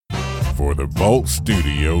For the Vault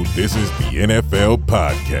Studio, this is the NFL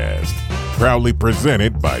Podcast, proudly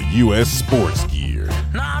presented by U.S. Sports Gear.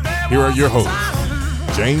 Here are your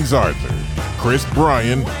hosts, James Arthur, Chris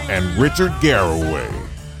Bryan, and Richard Garraway.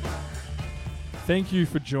 Thank you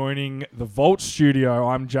for joining the Vault Studio.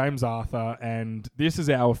 I'm James Arthur, and this is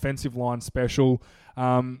our offensive line special.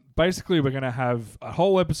 Basically, we're going to have a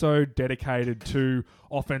whole episode dedicated to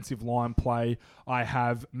offensive line play. I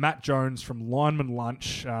have Matt Jones from Lineman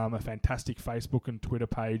Lunch, a fantastic Facebook and Twitter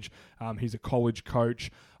page. He's a college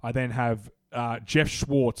coach. I then have Jeff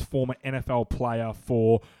Schwartz, former NFL player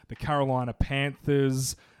for the Carolina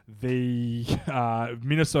Panthers, the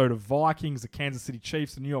Minnesota Vikings, the Kansas City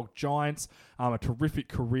Chiefs, the New York Giants, a terrific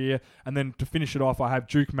career. And then to finish it off, I have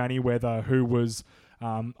Duke Manyweather, who was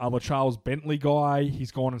a Charles Bentley guy. He's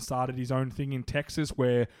gone and started his own thing in Texas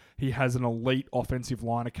where he has an elite offensive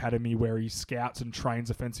line academy where he scouts and trains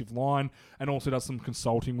offensive line and also does some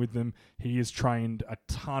consulting with them. He has trained a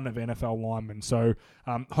ton of NFL linemen. So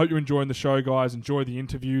hope you're enjoying the show, guys. Enjoy the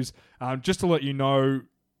interviews. Just to let you know,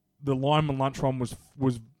 the Lineman Lunch one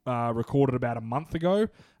was recorded about a month ago.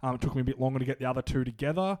 It took me a bit longer to get the other two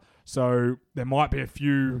together. So there might be a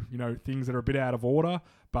few, things that are a bit out of order,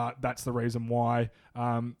 but that's the reason why.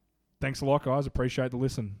 Thanks a lot, guys. Appreciate the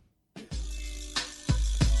listen.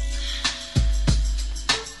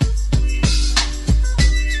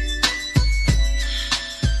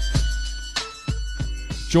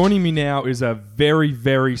 Joining me now is a very,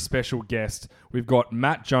 very special guest. We've got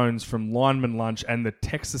Matt Jones from Lineman Lunch and the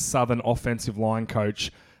Texas Southern offensive line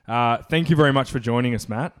coach. Thank you very much for joining us,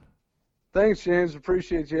 Matt. Thanks, James.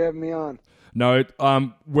 Appreciate you having me on. No,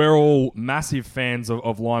 we're all massive fans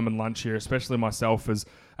of Lineman Lunch here, especially myself.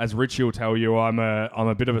 As Richie will tell you, I'm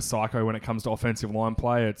a bit of a psycho when it comes to offensive line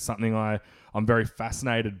play. It's something I'm very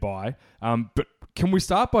fascinated by. But can we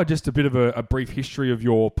start by just a bit of a brief history of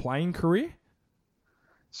your playing career?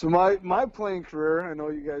 So my playing career, I know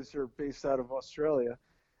you guys are based out of Australia.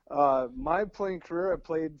 My playing career, I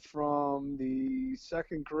played from the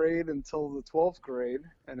second grade until the 12th grade.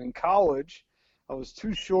 And in college, I was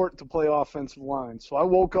too short to play offensive line. So I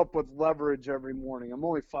woke up with leverage every morning. I'm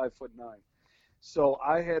only 5'9". So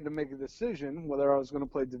I had to make a decision whether I was going to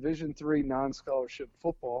play Division III non-scholarship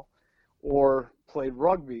football or play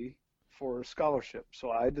rugby for a scholarship.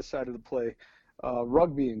 So I decided to play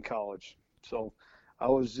rugby in college. So I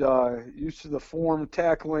was used to the form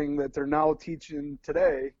tackling that they're now teaching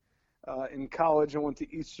today. In college, I went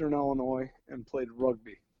to Eastern Illinois and played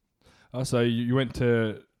rugby. Oh, so you went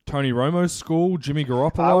to Tony Romo's school, Jimmy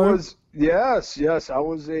Garoppolo? Yes. I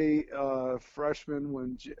was a freshman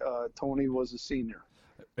when Tony was a senior.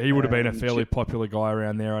 He would have been a fairly popular guy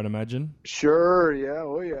around there, I'd imagine. Sure, yeah.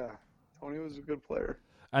 Oh, yeah. Tony was a good player.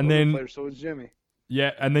 So was Jimmy.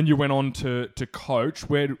 Yeah, and then you went on to coach.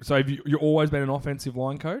 So have you always been an offensive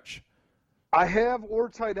line coach? I have, or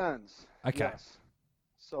tight ends. Okay. Yes.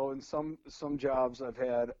 So in some jobs I've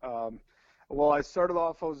had, I started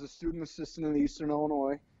off, I was a student assistant in Eastern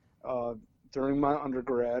Illinois during my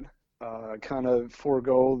undergrad. I kind of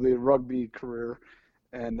forego the rugby career,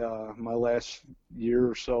 and my last year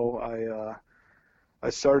or so, I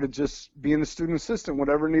started just being a student assistant,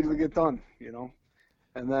 whatever needed to get done,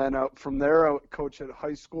 And then from there, I coached at a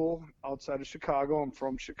high school outside of Chicago. I'm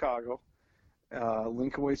from Chicago,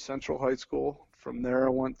 Lincoln Way Central High School. From there, I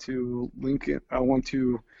went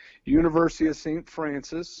to University of St.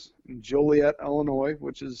 Francis in Joliet, Illinois,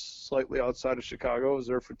 which is slightly outside of Chicago. I was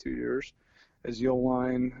there for 2 years as the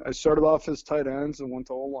O-line. I started off as tight ends and went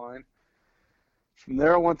to O-line. From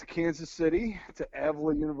there, I went to Kansas City to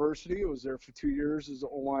Avila University. I was there for 2 years as the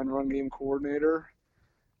O-line run game coordinator.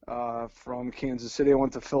 From Kansas City, I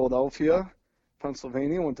went to Philadelphia,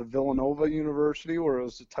 Pennsylvania. I went to Villanova University, where I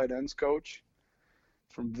was the tight ends coach.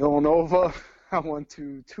 From Villanova, I went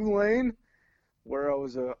to Tulane, where I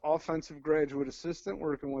was an offensive graduate assistant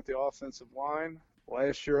working with the offensive line.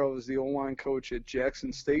 Last year, I was the O-line coach at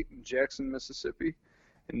Jackson State in Jackson, Mississippi.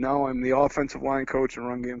 And now I'm the offensive line coach and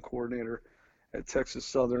run game coordinator at Texas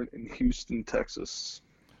Southern in Houston, Texas.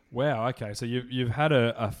 Wow, okay. So you've had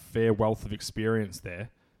a fair wealth of experience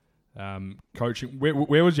there. Coaching.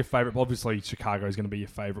 Where was your favorite? Obviously, Chicago is going to be your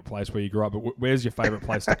favorite place where you grew up, but where's your favorite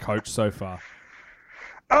place to coach so far?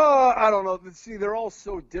 I don't know. See, they're all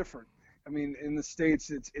so different. I mean, in the States,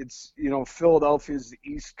 it's Philadelphia's the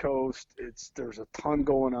East Coast. There's a ton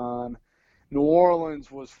going on. New Orleans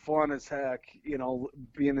was fun as heck.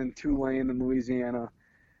 Being in Tulane in Louisiana.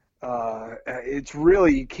 It's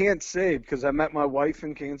really, you can't say, because I met my wife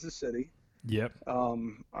in Kansas City. Yep.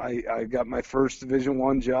 I got my first Division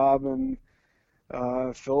I job in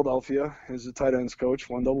Philadelphia as a tight ends coach,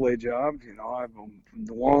 1AA job.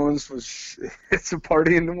 New Orleans it's a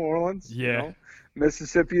party in New Orleans. Yeah.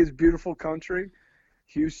 Mississippi is beautiful country.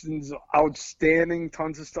 Houston's outstanding,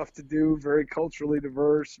 tons of stuff to do, very culturally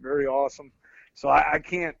diverse, very awesome. So I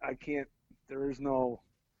can't. There is no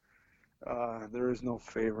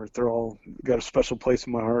favorite. They're all got a special place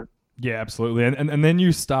in my heart. Yeah, absolutely. And then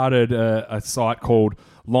you started a site called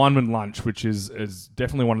Lineman Lunch, which is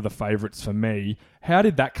definitely one of the favorites for me. How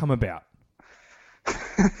did that come about?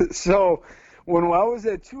 So when I was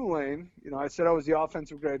at Tulane, I said I was the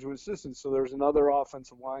offensive graduate assistant. So there was another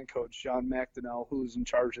offensive line coach, John McDonnell, who was in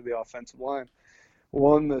charge of the offensive line.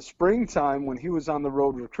 Well, in the springtime, when he was on the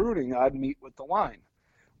road recruiting, I'd meet with the line.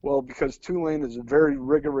 Well, because Tulane is a very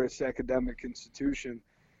rigorous academic institution,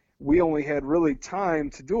 we only had really time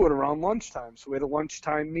to do it around lunchtime. So we had a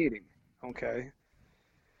lunchtime meeting, okay?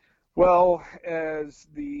 Well, as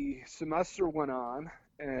the semester went on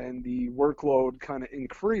and the workload kind of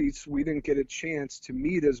increased, we didn't get a chance to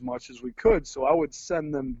meet as much as we could. So I would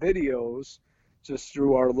send them videos just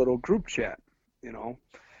through our little group chat,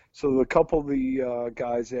 So a couple of the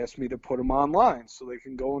guys asked me to put them online so they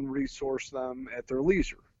can go and resource them at their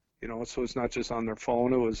leisure. So it's not just on their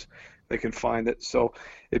phone. They can find it. So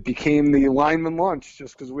it became the Lineman Lunch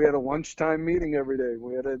just because we had a lunchtime meeting every day.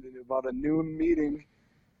 We had about a noon meeting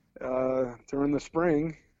during the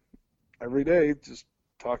spring every day, just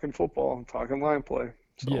talking football, talking line play.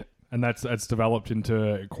 So. Yeah, and that's developed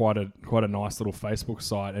into quite a nice little Facebook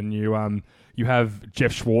site. And you have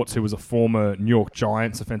Jeff Schwartz, who was a former New York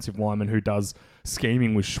Giants offensive lineman who does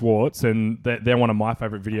scheming with Schwartz, and they're one of my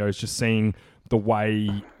favorite videos. Just seeing the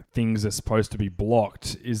way things are supposed to be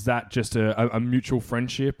blocked. Is that just a mutual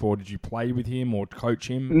friendship, or did you play with him or coach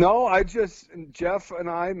him? No, Jeff and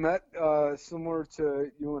I met similar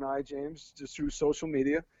to you and I, James, just through social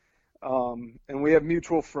media. And we have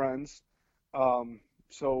mutual friends.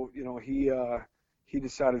 So, he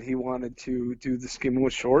decided he wanted to do the skimming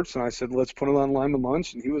with Shorts, and I said, let's put it on Lineman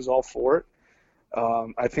Lunch, and he was all for it.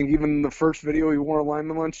 I think even in the first video, he wore a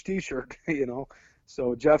Lineman Lunch t-shirt,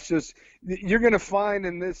 So Jeff's you're going to find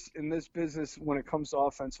in this business when it comes to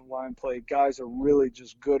offensive line play, guys are really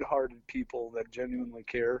just good-hearted people that genuinely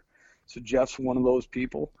care. So Jeff's one of those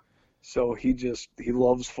people. So he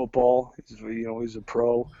loves football. He's a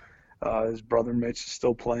pro. His brother Mitch is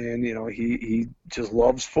still playing. He just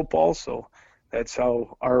loves football. So that's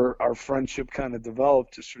how our friendship kind of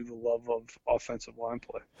developed, just through the love of offensive line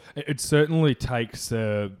play. It certainly takes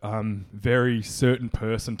a very certain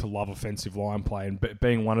person to love offensive line play, and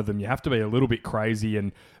being one of them, you have to be a little bit crazy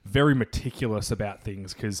and very meticulous about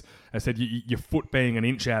things, because as I said, your foot being an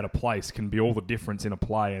inch out of place can be all the difference in a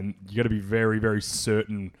play, and you got to be very, very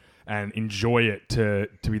certain and enjoy it to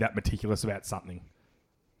be that meticulous about something.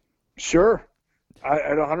 Sure. I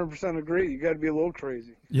 100% agree. You got to be a little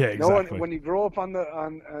crazy. Yeah, exactly. When you grow up when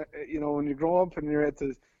you grow up and you're at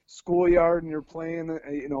the schoolyard and you're playing,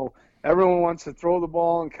 everyone wants to throw the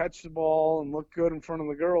ball and catch the ball and look good in front of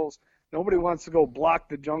the girls. Nobody wants to go block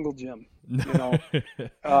the jungle gym.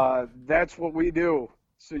 That's what we do.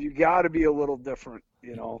 So you got to be a little different.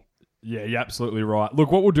 Yeah, you're absolutely right.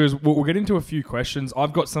 Look, what we'll do is we'll get into a few questions.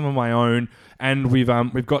 I've got some of my own, and we've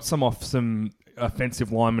got some off some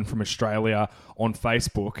offensive linemen from Australia on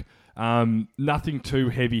Facebook. Nothing too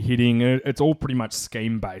heavy hitting. It's all pretty much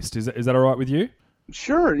scheme based. Is that all right with you?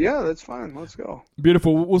 Sure. Yeah, that's fine. Let's go.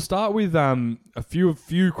 Beautiful. We'll start with a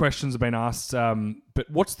few questions have been asked. But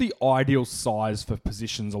what's the ideal size for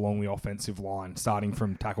positions along the offensive line, starting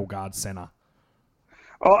from tackle, guard, center?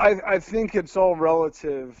 Oh, I think it's all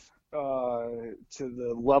relative to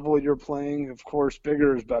the level you're playing. Of course,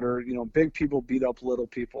 bigger is better. Big people beat up little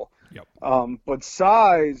people. Yep. But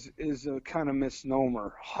size is a kind of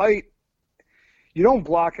misnomer. Height, you don't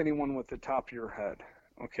block anyone with the top of your head.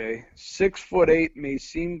 Okay, 6'8" may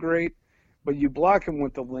seem great, but you block him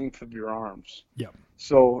with the length of your arms. Yep.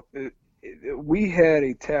 So we had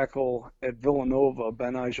a tackle at Villanova,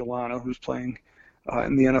 Ben Ajalana, who's playing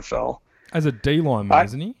in the NFL. As a D lineman,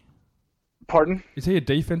 isn't he? Pardon? Is he a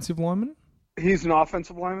defensive lineman? He's an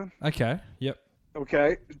offensive lineman. Okay, yep.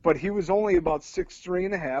 Okay, but he was only about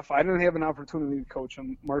 6'3.5". I didn't have an opportunity to coach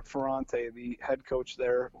him. Mark Ferrante, the head coach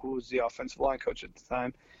there, who was the offensive line coach at the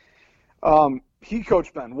time, he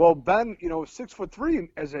coached Ben. Well, Ben, 6'3"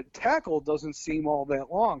 as a tackle doesn't seem all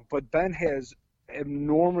that long, but Ben has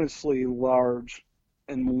enormously large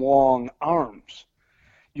and long arms.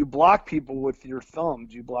 You block people with your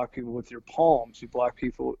thumbs. You block people with your palms. You block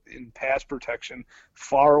people in pass protection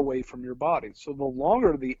far away from your body. So the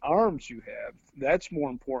longer the arms you have, that's more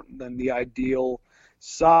important than the ideal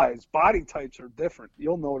size, body types are different.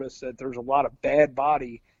 You'll notice that there's a lot of bad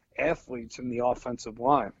body athletes in the offensive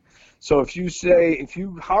line. So if you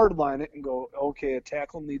hardline it and go, okay, a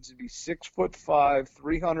tackle needs to be 6'5",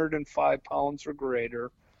 305 pounds or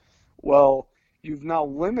greater, well, you've now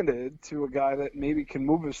limited to a guy that maybe can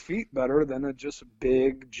move his feet better than just a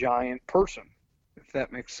big, giant person, if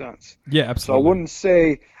that makes sense. Yeah, absolutely.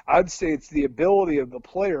 So I'd say it's the ability of the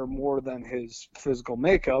player more than his physical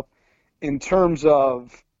makeup in terms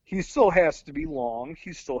of he still has to be long,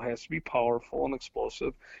 he still has to be powerful and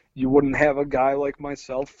explosive. You wouldn't have a guy like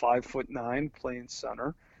myself, 5'9", playing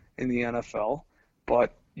center in the NFL,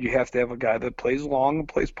 but you have to have a guy that plays long and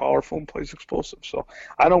plays powerful and plays explosive. So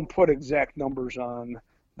I don't put exact numbers on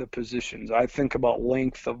the positions. I think about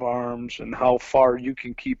length of arms and how far you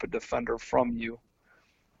can keep a defender from you.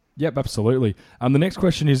 Yep, absolutely. The next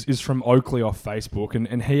question is from Oakley off Facebook,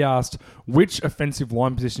 and he asked, which offensive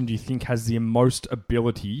line position do you think has the most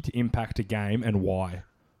ability to impact a game and why?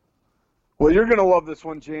 Well, you're going to love this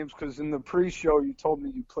one, James, because in the pre-show you told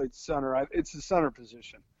me you played center. It's the center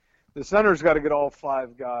position. The center's got to get all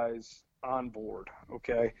 5 guys on board,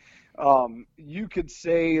 okay? You could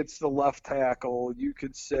say it's the left tackle. You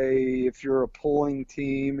could say if you're a pulling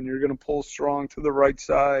team and you're going to pull strong to the right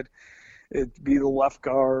side, it'd be the left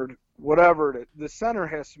guard, whatever it is. The center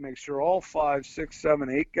has to make sure all 5, 6, 7,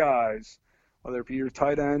 8 guys, whether it be your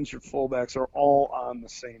tight ends, your fullbacks, are all on the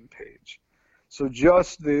same page. So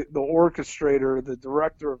just the orchestrator, the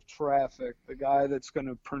director of traffic, the guy that's going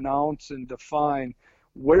to pronounce and define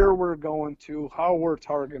where we're going to, how we're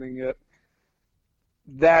targeting it,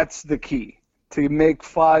 that's the key, to make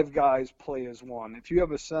 5 guys play as one. If you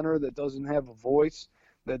have a center that doesn't have a voice,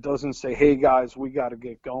 that doesn't say, hey, guys, we got to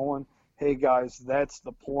get going, hey, guys, that's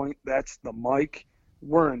the point, that's the mic,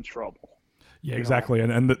 we're in trouble. Yeah, exactly.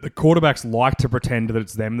 And the quarterbacks like to pretend that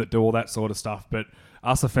it's them that do all that sort of stuff, but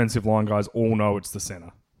us offensive line guys all know it's the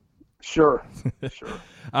center. Sure.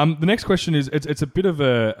 The next question is, it's a bit of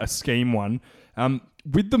a scheme one.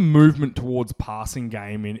 With the movement towards passing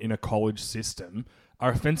game in a college system,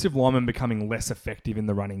 are offensive linemen becoming less effective in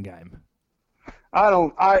the running game?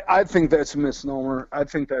 I think that's a misnomer. I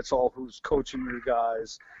think that's all who's coaching your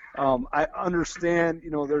guys. I understand,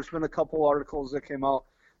 there's been a couple articles that came out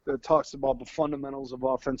that talks about the fundamentals of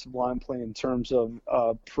offensive line play in terms of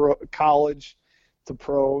college to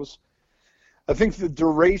pros. I think the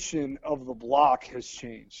duration of the block has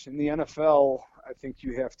changed. In the NFL, I think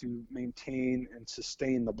you have to maintain and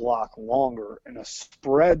sustain the block longer. In a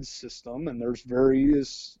spread system, and there's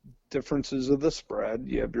various differences of the spread.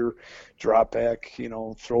 You have your drop back,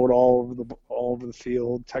 throw it all over the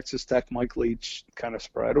field, Texas Tech, Mike Leach kind of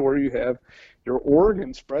spread, or you have your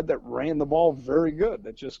Oregon spread that ran the ball very good,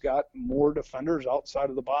 that just got more defenders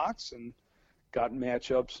outside of the box and got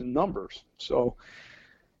matchups and numbers. So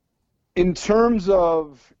in terms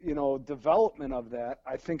of, development of that,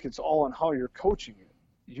 I think it's all on how you're coaching it.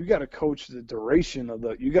 You got to coach the duration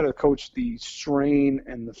you got to coach the strain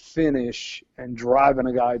and the finish and driving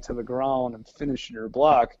a guy to the ground and finishing your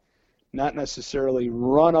block, not necessarily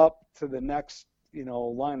run up to the next,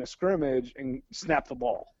 line of scrimmage and snap the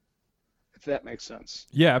ball, if that makes sense.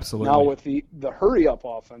 Yeah, absolutely. Now with the hurry-up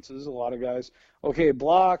offenses, a lot of guys, okay,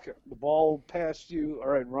 block, the ball passed you, all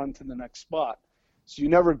right, run to the next spot. So you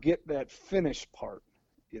never get that finish part,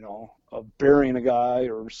 of burying a guy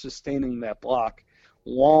or sustaining that block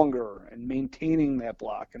longer and maintaining that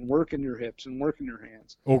block and working your hips and working your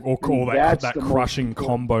hands. Or call that crushing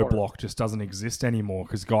combo block just doesn't exist anymore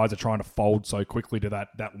because guys are trying to fold so quickly to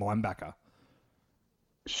that linebacker.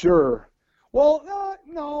 Sure. Well,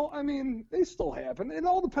 no, they still happen. It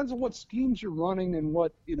all depends on what schemes you're running and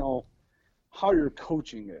what, how you're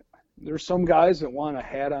coaching it. There's some guys that want a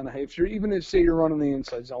hat on a hay. Even say you're running the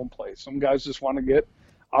inside zone play, some guys just want to get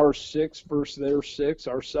our 6 versus their 6,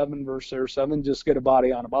 our 7 versus their 7, just get a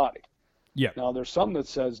body on a body. Yeah. Now there's some that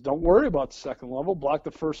says, don't worry about the second level, block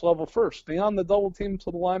the first level first. Stay on the double team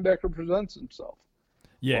until the linebacker presents himself.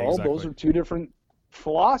 Yeah, well, exactly. Those are 2 different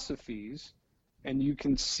philosophies, and you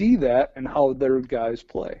can see that in how their guys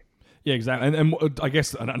play. Yeah, exactly. And I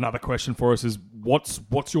guess another question for us is,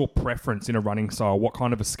 what's your preference in a running style? What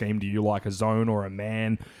kind of a scheme do you like, a zone or a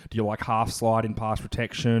man? Do you like half slide in pass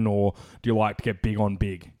protection, or do you like to get big on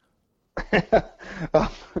big?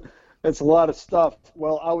 That's a lot of stuff.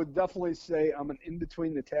 Well, I would definitely say I'm an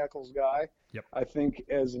in-between the tackles guy. Yep. I think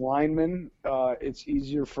as linemen, it's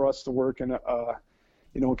easier for us to work in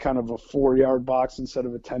kind of a 4-yard box instead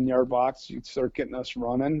of a 10-yard box. You start getting us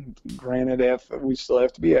running. Granted, we still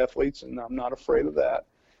have to be athletes, and I'm not afraid of that.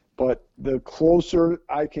 But the closer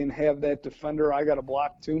I can have that defender I got to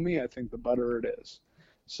block to me, I think the better it is.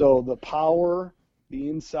 So the power, the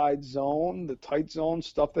inside zone, the tight zone,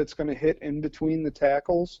 stuff that's going to hit in between the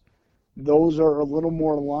tackles, those are a little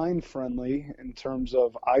more line friendly in terms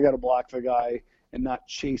of I got to block the guy and not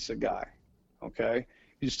chase a guy. Okay?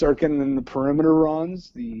 You start getting in the perimeter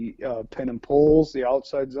runs, the pin and pulls, the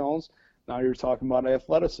outside zones. Now you're talking about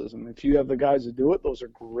athleticism. If you have the guys to do it, those are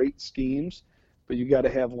great schemes, but you got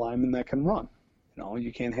to have linemen that can run.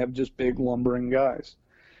 You can't have just big lumbering guys.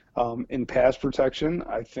 In pass protection,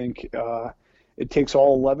 I think it takes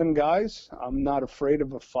all 11 guys. I'm not afraid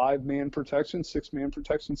of a 5-man protection, 6-man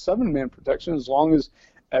protection, 7-man protection, as long as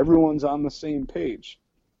everyone's on the same page.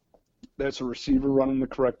 That's a receiver running the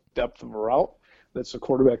correct depth of a route. That's a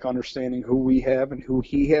quarterback understanding who we have and who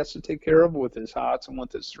he has to take care of with his hots and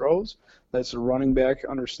with his throws. That's a running back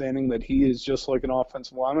understanding that he is just like an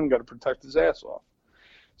offensive lineman, got to protect his ass off.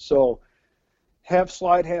 So half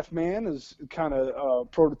slide, half man is kind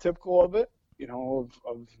of prototypical of it,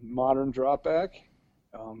 of modern drop back.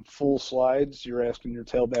 Full slides, you're asking your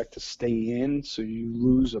tailback to stay in, so you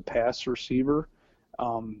lose a pass receiver.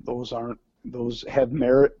 Those have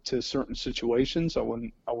merit to certain situations. I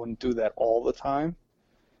wouldn't do that all the time,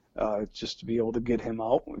 just to be able to get him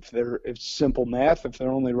out. If it's simple math, if they're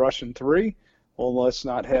only rushing 3, well, let's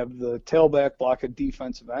not have the tailback block a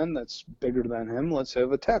defensive end that's bigger than him. Let's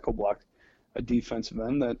have a tackle block a defensive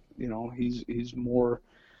end that, he's more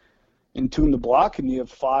in tune to block, and you have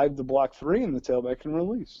 5 to block 3, and the tailback can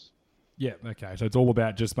release. Yeah, okay. So it's all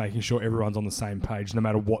about just making sure everyone's on the same page, no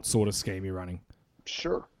matter what sort of scheme you're running.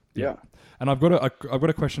 Sure. Yeah. And I've got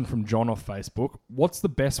a question from John off Facebook. What's the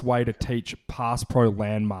best way to teach pass pro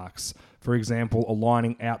landmarks? For example,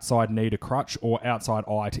 aligning outside knee to crutch or outside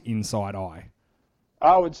eye to inside eye.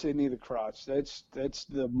 I would say knee to crotch. That's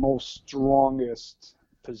the most strongest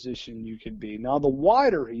position you could be. Now, the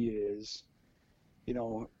wider he is,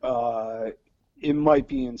 it might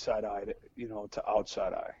be inside eye to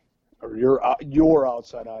outside eye, or your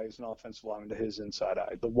outside eye is an offensive lineman to his inside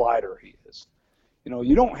eye. The wider he is.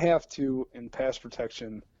 You don't have to, in pass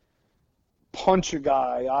protection, punch a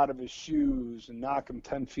guy out of his shoes and knock him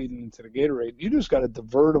 10 feet into the Gatorade. You just got to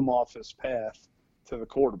divert him off his path to the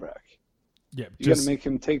quarterback. Yeah, you got to make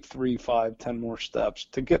him take 3, 5, 10 more steps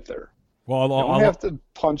to get there. Well, you don't have to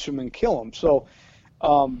punch him and kill him. So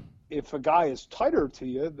if a guy is tighter to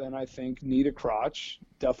you, then I think knee to crotch,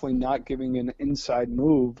 definitely not giving an inside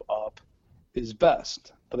move up is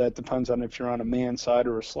best. But that depends on if you're on a man side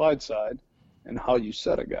or a slide side and how you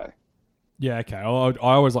set a guy. Yeah, okay. I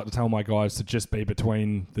always like to tell my guys to just be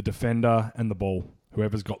between the defender and the ball,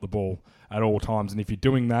 whoever's got the ball at all times. And if you're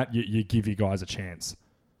doing that, you give your guys a chance.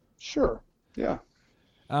 Sure, yeah.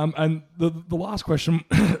 And the last question,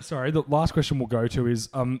 the last question we'll go to is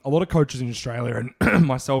a lot of coaches in Australia, and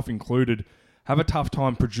myself included, have a tough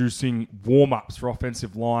time producing warm-ups for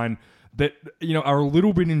offensive line that are a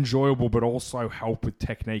little bit enjoyable but also help with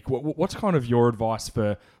technique. What's kind of your advice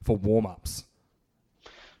for warm-ups?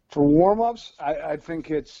 For warm-ups, I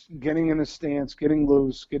think it's getting in a stance, getting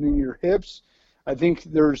loose, getting your hips. I think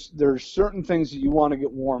there's certain things that you want to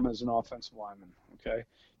get warm as an offensive lineman, okay?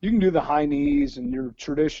 You can do the high knees and your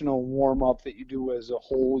traditional warm-up that you do as a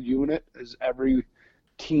whole unit, as every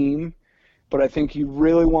team. But I think you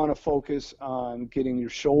really want to focus on getting your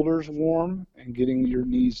shoulders warm and getting your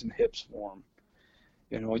knees and hips warm.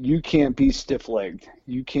 You can't be stiff-legged.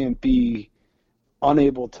 You can't be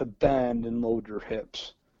unable to bend and load your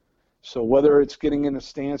hips. So whether it's getting in a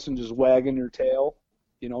stance and just wagging your tail,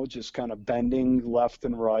 just kind of bending left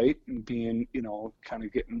and right and being, kind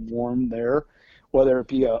of getting warm there, whether it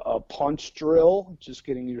be a punch drill, just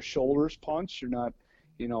getting your shoulders punched, you're not,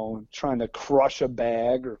 trying to crush a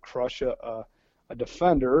bag or crush a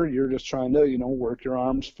defender. You're just trying to, work your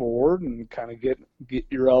arms forward and kind of get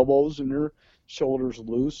your elbows and your shoulders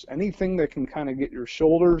loose. Anything that can kind of get your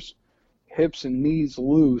shoulders, hips, and knees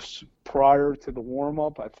loose prior to the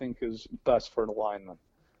warm-up, I think is best for the lineman.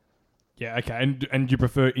 Yeah, okay. And do you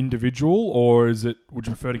prefer individual, or would you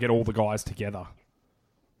prefer to get all the guys together?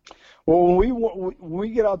 Well, when we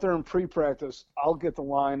get out there in pre-practice, I'll get the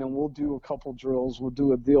line and we'll do a couple drills. We'll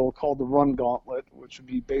do a deal called the run gauntlet, which would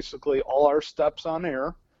be basically all our steps on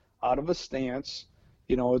air out of a stance.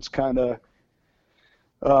 It's kind of,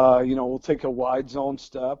 we'll take a wide zone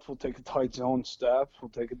step. We'll take a tight zone step. We'll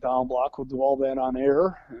take a down block. We'll do all that on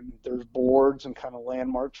air. And there's boards and kind of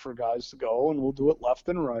landmarks for guys to go, and we'll do it left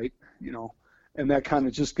and right, And that kind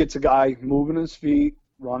of just gets a guy moving his feet,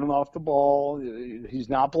 running off the ball. He's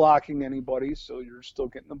not blocking anybody, so you're still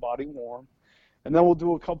getting the body warm. And then we'll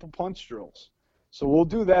do a couple punch drills. So we'll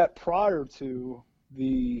do that prior to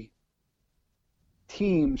the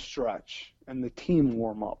team stretch and the team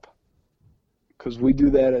warm-up, because we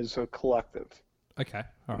do that as a collective. Okay.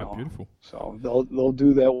 All right. Beautiful. So they'll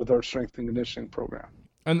do that with our strength and conditioning program.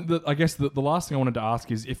 And I guess the last thing I wanted to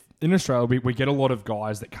ask is, if in Australia we get a lot of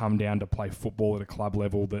guys that come down to play football at a club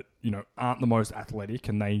level that aren't the most athletic,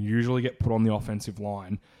 and they usually get put on the offensive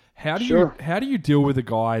line. How do you deal with a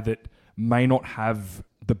guy that may not have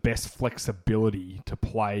the best flexibility to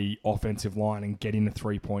play offensive line and get in a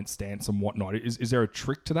 3-point stance and whatnot? Is there a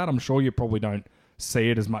trick to that? I'm sure you probably don't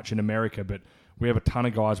see it as much in America, but we have a ton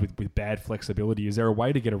of guys with bad flexibility. Is there a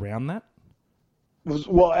way to get around that?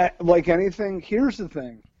 Well, like anything, here's the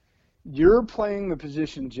thing. You're playing the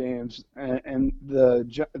position, James, and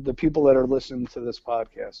the people that are listening to this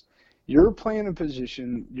podcast. You're playing a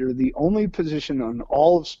position, you're the only position on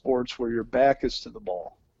all of sports where your back is to the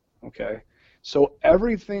ball, okay? So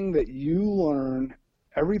everything that you learn,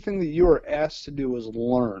 everything that you are asked to do is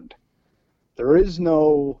learned. There is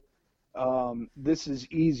no, this is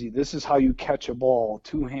easy, this is how you catch a ball,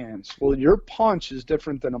 2 hands. Well, your punch is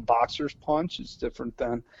different than a boxer's punch. It's different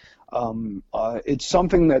than, it's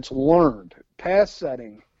something that's learned. Pass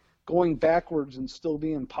setting, going backwards and still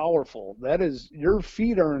being powerful. That is, your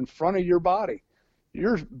feet are in front of your body.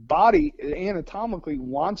 Your body anatomically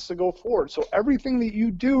wants to go forward. So everything that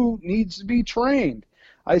you do needs to be trained.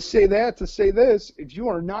 I say that to say this: if you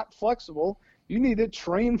are not flexible, you need to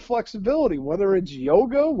train flexibility, whether it's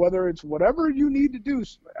yoga, whether it's whatever you need to do,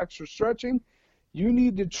 extra stretching. You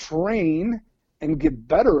need to train and get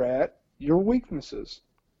better at your weaknesses.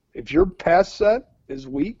 If your pass set is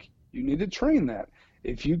weak, you need to train that.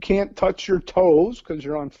 If you can't touch your toes because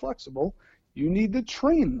you're unflexible, you need to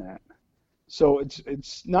train that. So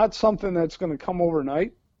it's not something that's going to come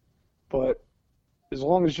overnight, but as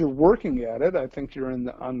long as you're working at it, I think you're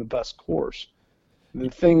on the best course. The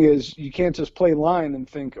thing is, you can't just play line and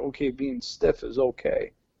think, okay, being stiff is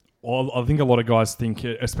okay. Well, I think a lot of guys think,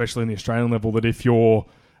 especially in the Australian level, that if you're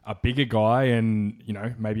a bigger guy and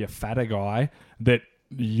maybe a fatter guy, that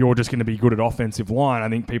you're just going to be good at offensive line. I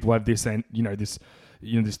think people have this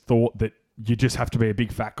this thought that you just have to be a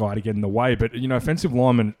big fat guy to get in the way. But, offensive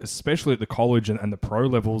linemen, especially at the college and the pro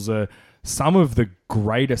levels, are some of the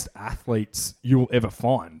greatest athletes you'll ever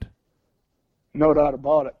find. No doubt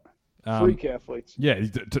about it. Freak athletes. Yeah,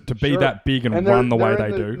 to be that big and run the way they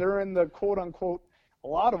do. They're in the quote-unquote, a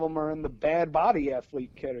lot of them are in the bad body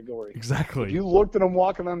athlete category. Exactly. If you looked at them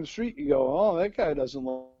walking on the street, you go, oh, that guy doesn't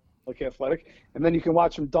look athletic. And then you can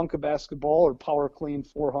watch him dunk a basketball or power clean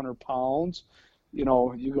 400 pounds. You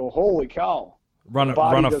go, holy cow. Run a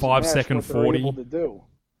 5-second 40. Able to do.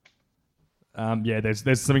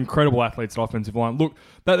 There's some incredible athletes at offensive line. Look,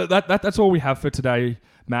 that's all we have for today,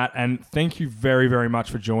 Matt, and thank you very, very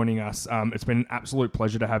much for joining us. It's been an absolute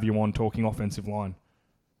pleasure to have you on talking offensive line.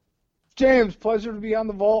 James, pleasure to be on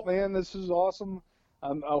the vault, man. This is awesome.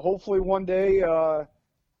 Hopefully one day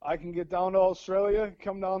I can get down to Australia,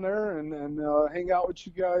 come down there and hang out with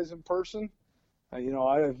you guys in person.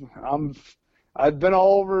 I've been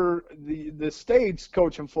all over the States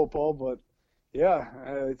coaching football, but yeah,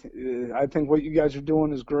 I think what you guys are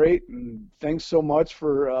doing is great, and thanks so much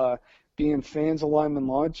for being fans of Lineman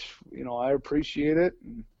Lunch. I appreciate it,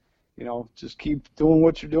 and just keep doing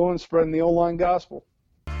what you're doing, spreading the O-line gospel.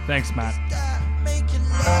 Thanks, Matt.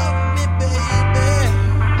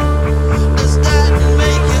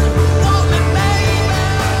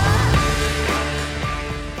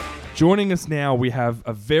 Joining us now, we have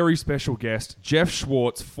a very special guest, Jeff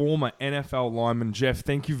Schwartz, former NFL lineman. Jeff,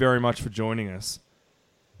 thank you very much for joining us.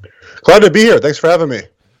 Glad to be here. Thanks for having me.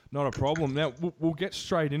 Not a problem. Now, we'll get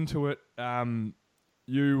straight into it.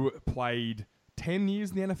 You played 10 years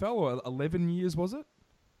in the NFL, or 11 years, was it?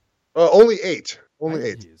 Only 8. Only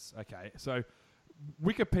 8 years. Okay, so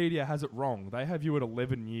Wikipedia has it wrong. They have you at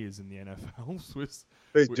 11 years in the NFL.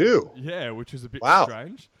 They do? Yeah, which is a bit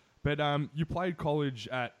strange. But you played college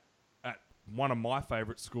at one of my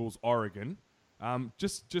favorite schools, Oregon.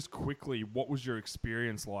 Just quickly, what was your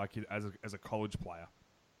experience like as a college player?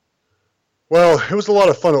 Well, it was a lot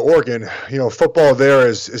of fun at Oregon. Football there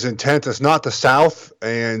is intense. It's not the South,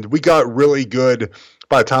 and we got really good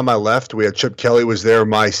by the time I left. We had Chip Kelly was there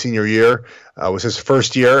my senior year. It was his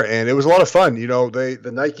first year, and it was a lot of fun.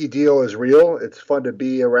 The Nike deal is real. It's fun to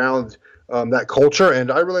be around that culture,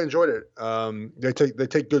 and I really enjoyed it. They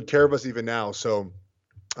take good care of us even now, so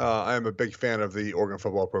I am a big fan of the Oregon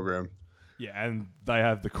football program. Yeah, and they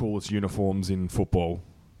have the coolest uniforms in football.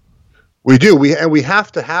 We do. We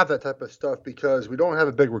have to have that type of stuff because we don't have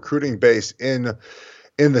a big recruiting base in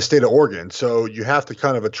the state of Oregon. So you have to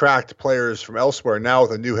kind of attract players from elsewhere. Now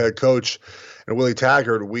with a new head coach and Willie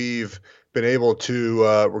Taggart, we've been able to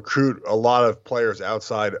recruit a lot of players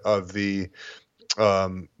outside of the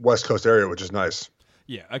West Coast area, which is nice.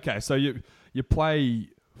 Yeah. Okay. So you play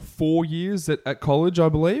 4 years at college, I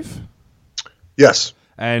believe. Yes.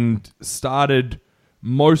 And started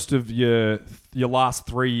most of your last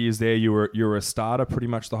 3 years there. You were a starter pretty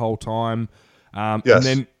much the whole time. Yes. And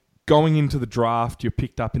then going into the draft, you're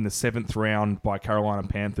picked up in the 7th round by Carolina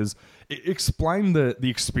Panthers. Explain the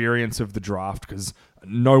experience of the draft, because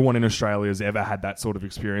no one in Australia has ever had that sort of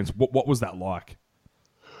experience. What was that like?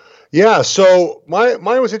 Yeah, so mine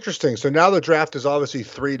was interesting. So now the draft is obviously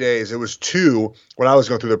 3 days. It was 2 when I was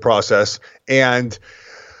going through the process. And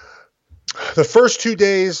the first 2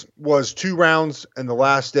 days was 2 rounds, and the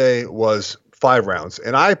last day was 5 rounds.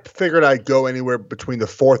 And I figured I'd go anywhere between the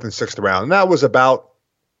 4th and 6th round. And that was about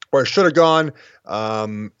where I should have gone.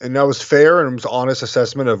 And that was fair, and it was an honest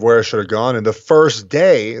assessment of where I should have gone. And the first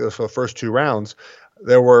day, so the first 2 rounds,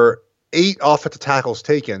 there were 8 offensive tackles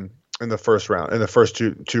taken in the first round, in the first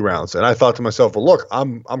two rounds. And I thought to myself, well, look,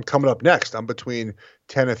 I'm coming up next. I'm between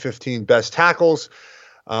 10 and 15 best tackles.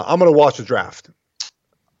 I'm going to watch the draft.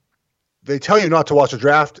 They tell you not to watch the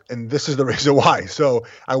draft, and this is the reason why. So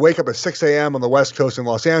I wake up at 6 a.m. on the West Coast in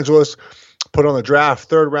Los Angeles, put on the draft.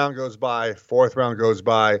 3rd round goes by, 4th round goes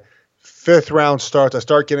by, 5th round starts. I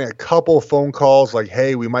start getting a couple phone calls like,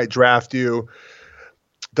 hey, we might draft you.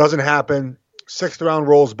 Doesn't happen. 6th round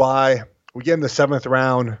rolls by. We get in the 7th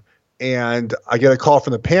round, and I get a call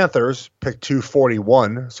from the Panthers, pick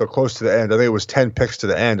 241, so close to the end. I think it was 10 picks to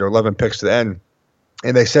the end or 11 picks to the end.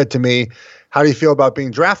 And they said to me, how do you feel about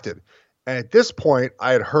being drafted? And at this point,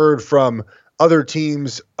 I had heard from other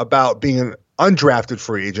teams about being an undrafted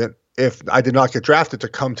free agent if I did not get drafted to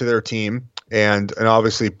come to their team and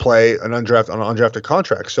obviously play on an undrafted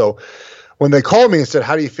contract. So when they called me and said,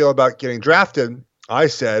 how do you feel about getting drafted? I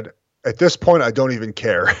said, at this point, I don't even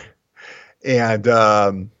care. And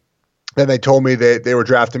then they told me they were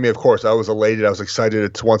drafting me. Of course, I was elated. I was excited.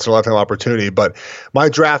 It's once in a lifetime opportunity. But my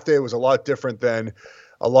draft day was a lot different than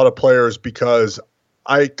a lot of players because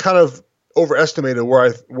I kind of overestimated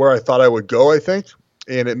where I thought I would go, I think,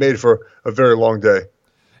 and it made for a very long day.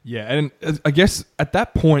 Yeah, and I guess at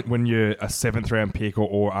that point when you're a 7th round pick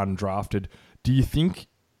or undrafted, do you think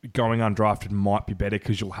going undrafted might be better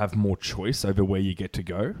because you'll have more choice over where you get to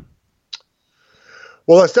go?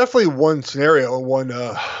 Well, that's definitely one scenario,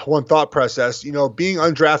 one thought process. You know, being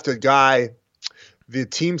undrafted guy, the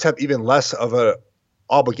teams have even less of a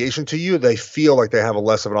obligation to you. They feel like they have a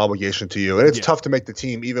less of an obligation to you, and it's tough to make the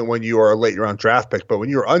team even when you are a late round draft pick. But when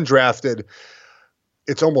you're undrafted,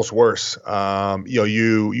 it's almost worse.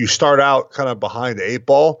 You start out kind of behind the 8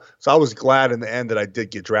 ball. So I was glad in the end that I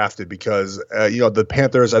did get drafted because the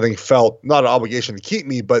Panthers, I think, felt not an obligation to keep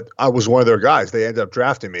me, but I was one of their guys. They ended up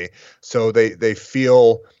drafting me, so they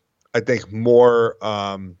feel, I think, more.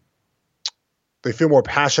 They feel more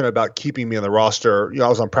passionate about keeping me on the roster. I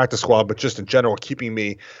was on practice squad, but just in general, keeping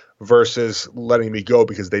me versus letting me go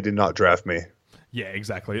because they did not draft me. Yeah,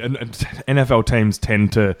 exactly. And NFL teams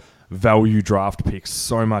tend to value draft picks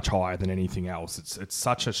so much higher than anything else. It's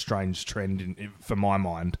such a strange trend for my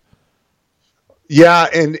mind. Yeah,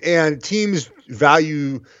 and teams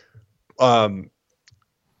value them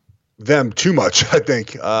too much, I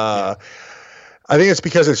think. I think it's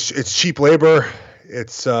because it's cheap labor.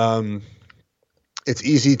 It's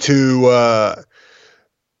easy to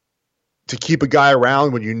keep a guy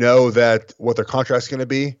around when you know that what their contract's going to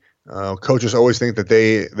be. Coaches always think that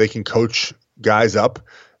they can coach guys up,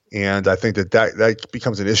 and I think that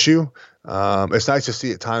becomes an issue. It's nice to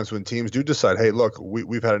see at times when teams do decide, hey, look,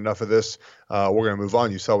 we've had enough of this. We're going to move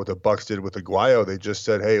on. You saw what the Bucs did with Aguayo. They just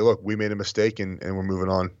said, hey, look, we made a mistake, and we're moving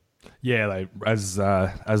on. Yeah, they as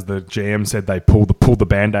the GM said, they pulled the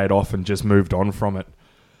Band-Aid off and just moved on from it.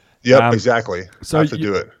 Yep, exactly. So have to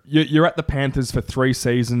do it. You're at the Panthers for 3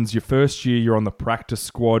 seasons. Your first year, you're on the practice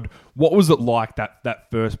squad. What was it like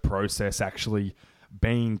that first process, actually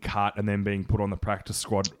being cut and then being put on the practice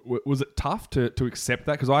squad? Was it tough to accept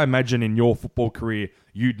that? Because I imagine in your football career,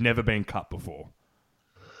 you'd never been cut before.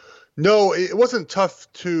 No, it wasn't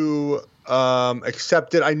tough to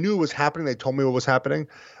accept it. I knew it was happening. They told me what was happening.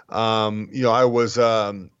 I was.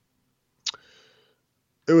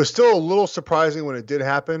 It was still a little surprising when it did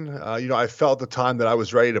happen. I felt at the time that I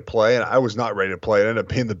was ready to play, and I was not ready to play. It ended up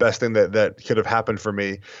being the best thing that could have happened for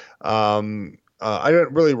me. I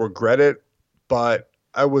didn't really regret it, but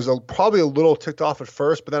I was probably a little ticked off at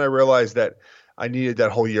first, but then I realized that I needed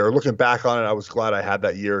that whole year. Looking back on it, I was glad I had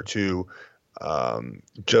that year to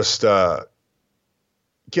just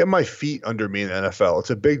get my feet under me in the NFL. It's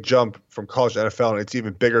a big jump from college to NFL, and it's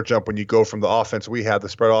even bigger jump when you go from the offense we had, the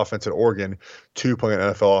spread offense at Oregon, to playing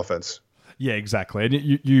an NFL offense. Yeah, exactly. And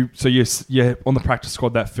you're on the practice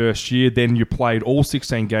squad that first year. Then you played all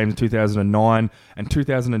 16 games in 2009, and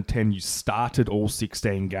 2010 you started all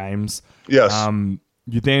 16 games. Yes.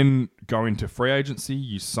 You then go into free agency.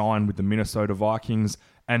 You sign with the Minnesota Vikings,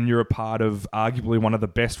 and you're a part of arguably one of the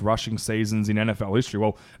best rushing seasons in NFL history.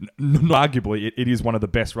 Well, not arguably, it is one of the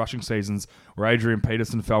best rushing seasons, where Adrian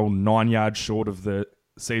Peterson fell 9 yards short of the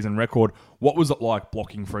season record. What was it like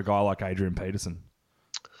blocking for a guy like Adrian Peterson?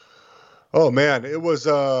 Oh man, it was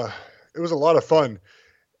a lot of fun.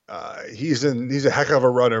 He's a heck of a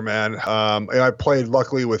runner, man. And I played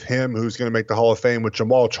luckily with him, who's going to make the Hall of Fame, with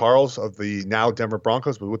Jamal Charles of the now Denver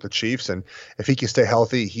Broncos, but with the Chiefs. And if he can stay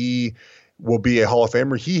healthy, he will be a Hall of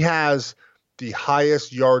Famer. He has the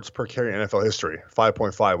highest yards per carry in NFL history,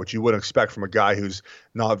 5.5, which you wouldn't expect from a guy who's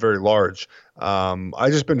not very large.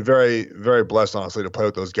 I've just been very, very blessed, honestly, to play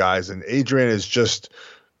with those guys. And Adrian is just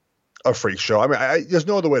a freak show. I mean, there's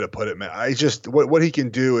no other way to put it, man. What he can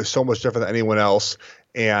do is so much different than anyone else.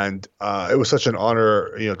 And it was such an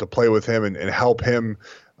honor, to play with him and help him,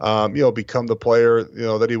 become the player,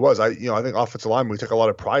 that he was. I think offensive linemen, we take a lot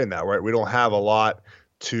of pride in that, right? We don't have a lot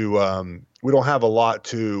to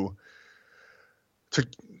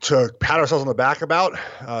pat ourselves on the back about,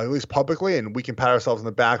 at least publicly, and we can pat ourselves on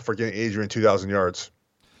the back for getting Adrian 2,000 yards.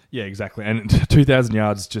 Yeah, exactly. And 2,000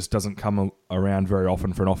 yards just doesn't come around very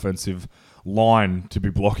often for an offensive line to be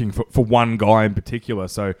blocking for one guy in particular.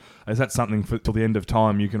 So is that something till the end of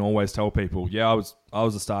time you can always tell people, yeah, I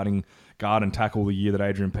was a starting guard and tackle the year that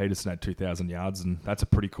Adrian Peterson had 2,000 yards, and that's a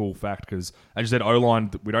pretty cool fact because, as you said,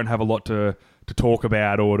 O-line, we don't have a lot to talk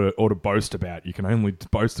about or to boast about. You can only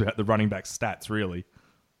boast about the running back stats, really.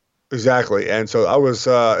 Exactly. And so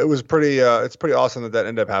it's pretty awesome that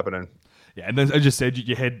ended up happening. Yeah, and then as I just said,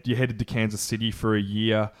 you headed to Kansas City for a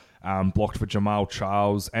year, blocked for Jamal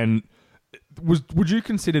Charles. And would you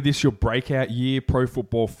consider this your breakout year? Pro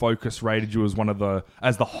Football Focus rated you as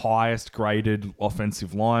the highest graded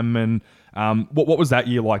offensive lineman. What was that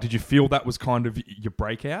year like? Did you feel that was kind of your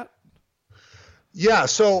breakout? Yeah.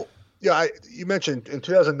 So you mentioned in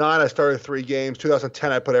 2009 I started 3 games.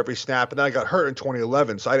 2010 I put every snap, and then I got hurt in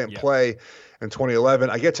 2011, so I didn't play in 2011.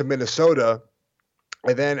 I get to Minnesota.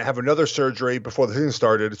 I then have another surgery before the season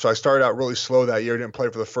started. So I started out really slow that year. Didn't play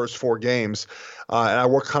for the first 4 games. And I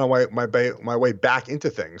worked kind of my way back into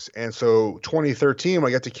things. And so 2013, when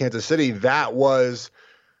I got to Kansas City, that was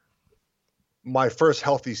my first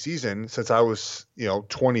healthy season since I was,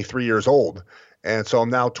 23 years old. And so I'm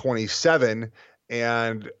now 27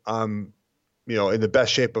 and I'm, in the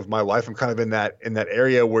best shape of my life. I'm kind of in that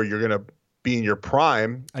area where you're going to be in your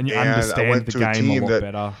prime. And you understand the game a lot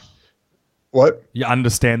better. What? You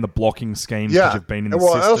understand the blocking schemes because you've been in the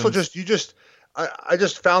system. I also I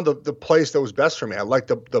just found the place that was best for me. I liked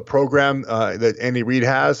the program that Andy Reid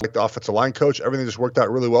has, like the offensive line coach. Everything just worked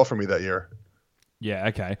out really well for me that year. Yeah,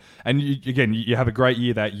 okay. And you have a great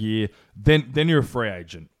year that year. Then you're a free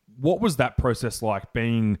agent. What was that process like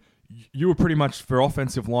you were pretty much, for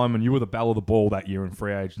offensive linemen, you were the belle of the ball that year in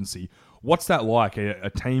free agency. What's that like?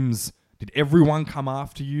 Did everyone come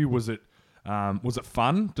after you? Was it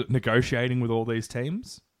fun negotiating with all these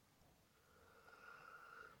teams?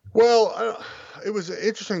 Well, it was an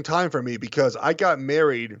interesting time for me because I got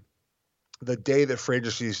married the day that free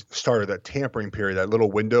agency started, that tampering period, that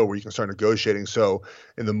little window where you can start negotiating. So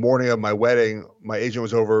in the morning of my wedding, my agent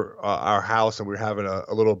was over our house and we were having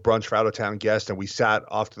a little brunch for out-of-town guests, and we sat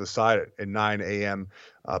off to the side at 9 a.m.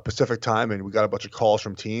 Pacific time, and we got a bunch of calls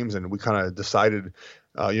from teams, and we kind of decided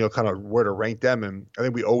kind of where to rank them. And I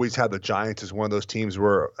think we always had the Giants as one of those teams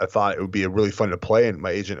where I thought it would be really fun to play, and my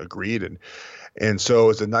agent agreed. And so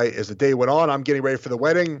as the day went on, I'm getting ready for the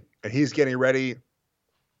wedding, and he's getting ready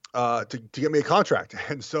to get me a contract.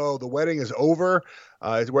 And so the wedding is over.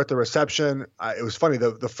 We're at the reception. It was funny.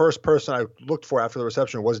 The first person I looked for after the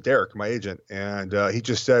reception was Derek, my agent. And he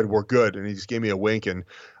just said, "We're good." And he just gave me a wink. And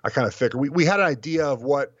I kind of figured we had an idea of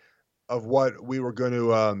what we were going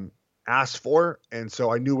to asked for, and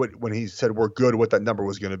so I knew when he said we're good, what that number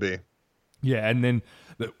was going to be. Yeah, and then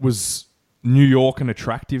was New York an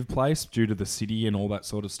attractive place due to the city and all that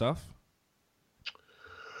sort of stuff?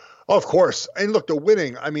 Oh, of course. And look, the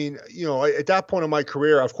winning, I mean, at that point in my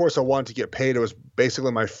career, of course I wanted to get paid. It was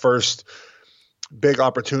basically my first big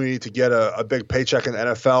opportunity to get a big paycheck in the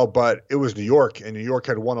NFL, but it was New York, and New York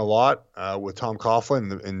had won a lot with Tom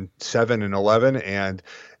Coughlin in 7 and 11, and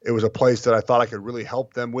it was a place that I thought I could really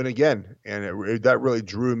help them win again. And that really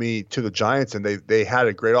drew me to the Giants, and they had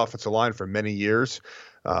a great offensive line for many years.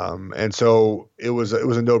 And so it was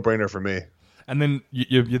a no-brainer for me. And then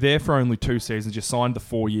you're there for only 2 seasons. You signed the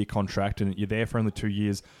 4-year contract, and you're there for only 2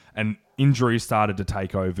 years. and injuries started to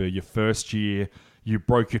take over. Your first year, you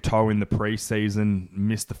broke your toe in the preseason,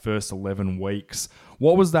 missed the first 11 weeks.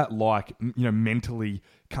 What was that like, mentally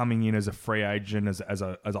coming in as a free agent, as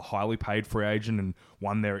a highly paid free agent, and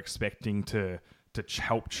one they're expecting to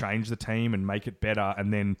help change the team and make it better,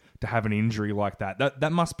 and then to have an injury like that?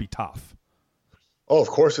 That must be tough. Oh, of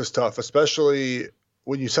course it's tough, especially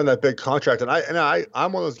when you send that big contract. And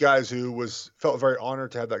I'm one of those guys who felt very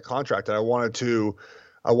honored to have that contract, and I wanted to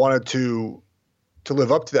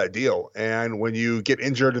live up to that deal. And when you get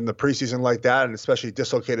injured in the preseason like that, and especially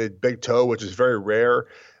dislocated big toe, which is very rare,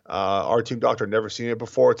 our team doctor had never seen it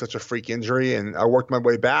before. It's such a freak injury, and I worked my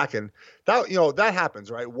way back, and that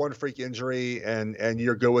happens, right? One freak injury, and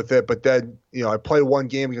you're good with it. But then I played one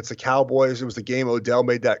game against the Cowboys. It was the game Odell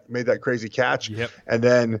made that crazy catch, yep. and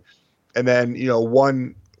then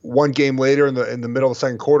one game later in the middle of the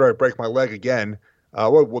second quarter, I break my leg again.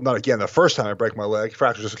 Well, not again. The first time I break my leg,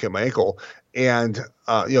 fracture dislocated my ankle, and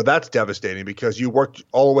that's devastating because you worked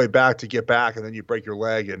all the way back to get back, and then you break your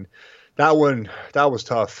leg, and that was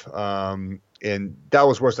tough. And that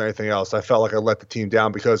was worse than anything else. I felt like I let the team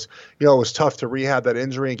down because it was tough to rehab that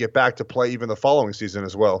injury and get back to play even the following season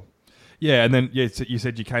as well. Yeah, and then you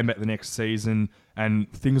said you came back the next season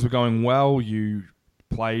and things were going well. You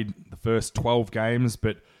played the first 12 games,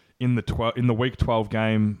 but in the week 12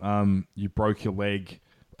 game, you broke your leg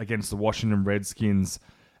against the Washington Redskins.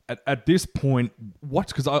 At this point,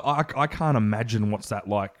 because I can't imagine what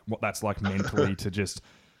that's like mentally to just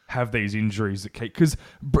have these injuries that keep, because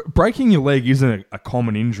breaking your leg isn't a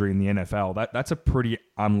common injury in the NFL. That's a pretty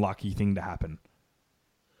unlucky thing to happen.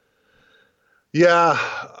 Yeah,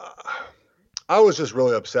 I was just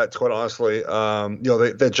really upset, quite honestly.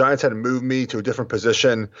 The Giants had moved me to a different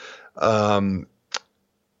position for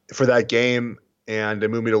that game, and they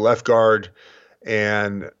moved me to left guard,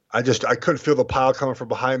 and I couldn't feel the pile coming from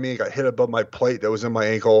behind me. I got hit above my plate that was in my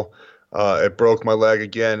ankle. It broke my leg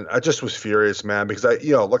again. I just was furious, man, because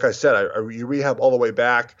like I said, you rehab all the way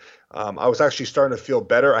back. I was actually starting to feel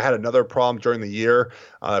better. I had another problem during the year.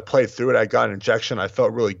 I played through it. I got an injection. I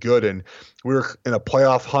felt really good, and we were in a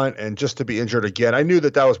playoff hunt. And just to be injured again, I knew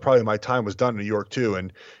that was probably my time was done in New York too.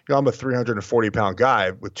 And I'm a 340-pound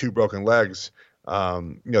guy with two broken legs.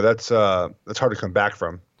 That's hard to come back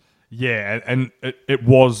from. Yeah, and it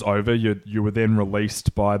was over. You were then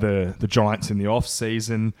released by the Giants in the off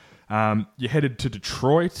season. You headed to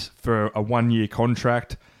Detroit for a 1-year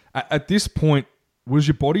contract. At this point, was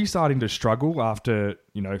your body starting to struggle after,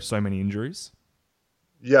 so many injuries?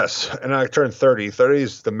 Yes, and I turned 30. 30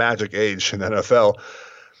 is the magic age in the NFL.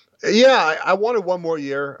 Yeah, I wanted one more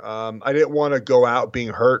year. I didn't want to go out being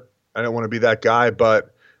hurt. I didn't want to be that guy,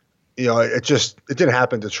 but it didn't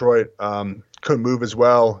happen in Detroit. Couldn't move as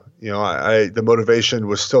well. The motivation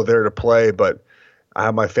was still there to play, but I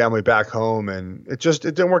have my family back home, and it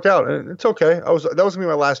didn't work out, and it's okay. That was gonna be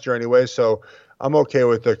my last year anyway, so I'm okay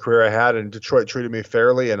with the career I had. And Detroit treated me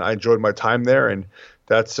fairly, and I enjoyed my time there, and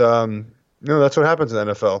that's that's what happens in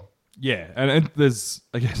the NFL. Yeah, and there's,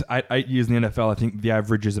 I guess, 8 years in the NFL. I think the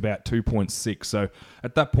average is about 2.6. So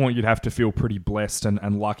at that point, you'd have to feel pretty blessed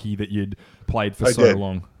and lucky that you'd played for so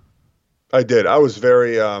long. I did. I was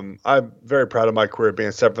I'm very proud of my career being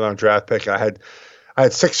a 7th-round draft pick. I had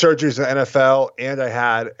 6 surgeries in the NFL, and I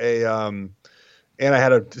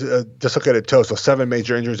had a dislocated toe, so 7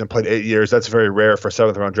 major injuries and played 8 years. That's very rare for a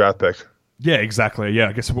 7th-round draft pick. Yeah, exactly. Yeah,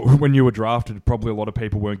 I guess when you were drafted, probably a lot of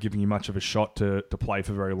people weren't giving you much of a shot to play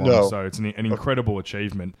for very long. No. So it's an incredible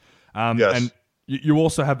achievement. Yes. And you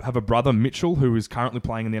also have a brother, Mitchell, who is currently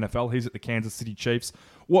playing in the NFL. He's at the Kansas City Chiefs.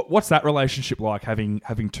 What's that relationship like, having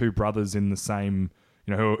 2 brothers in the same,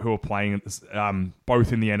 who are playing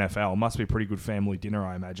both in the NFL? Must be a pretty good family dinner,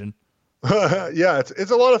 I imagine. Yeah,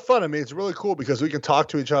 it's a lot of fun. I mean, it's really cool because we can talk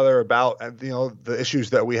to each other about the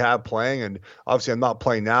issues that we have playing. And obviously, I'm not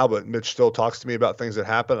playing now, but Mitch still talks to me about things that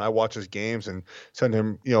happen. I watch his games and send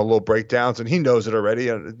him little breakdowns, and he knows it already.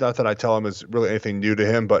 And not that I tell him is really anything new to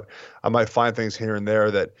him, but I might find things here and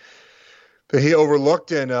there that he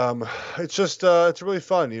overlooked, and it's just it's really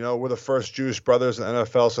fun. We're the first Jewish brothers in the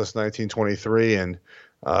NFL since 1923, and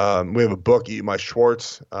we have a book, Eat My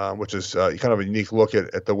Schwartz, which is kind of a unique look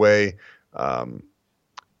at the way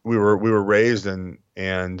we were raised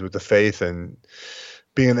and with the faith and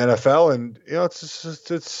being in the NFL, and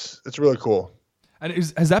it's really cool. And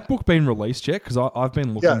has that book been released yet? Because I've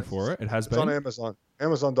been looking for it. It has been. It's on Amazon.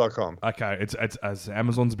 Amazon.com. Okay, it's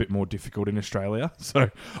Amazon's a bit more difficult in Australia, so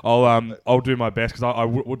I'll do my best because I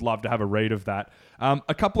would love to have a read of that.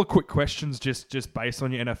 A couple of quick questions, just based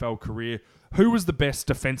on your NFL career. Who was the best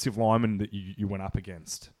defensive lineman that you went up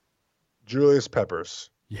against? Julius Peppers.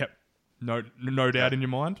 Yep. No doubt in your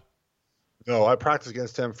mind? No, I practiced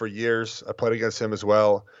against him for years. I played against him as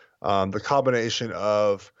well. The combination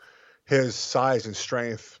of his size and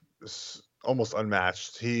strength is almost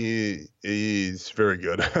unmatched. He's very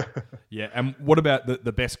good. Yeah, and what about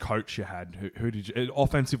the best coach you had? Who did you,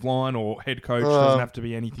 offensive line or head coach? Doesn't have to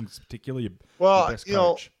be anything particular. Your best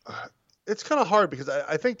coach. It's kind of hard because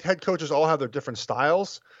I think head coaches all have their different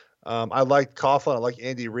styles. I like Coughlin. I like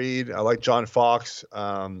Andy Reid. I like John Fox.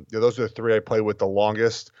 Those are the three I played with the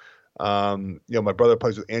longest. My brother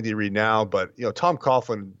plays with Andy Reid now, but Tom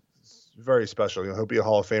Coughlin is very special. He'll be a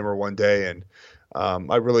Hall of Famer one day, and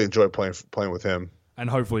I really enjoy playing with him. And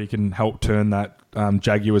hopefully, you can help turn that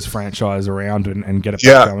Jaguars franchise around and get it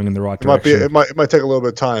back going in the right direction. It might take a little bit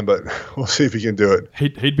of time, but we'll see if he can do it.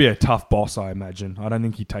 He'd be a tough boss, I imagine. I don't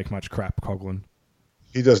think he'd take much crap, Coughlin.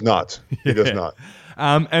 He does not. He does not.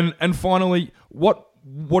 And finally, what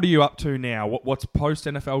are you up to now? What's post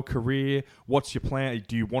NFL career? What's your plan?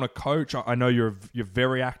 Do you want to coach? I know you're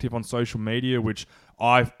very active on social media, which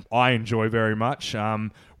I enjoy very much.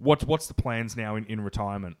 What's the plans now in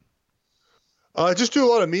retirement? Just do a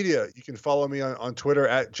lot of media. You can follow me on Twitter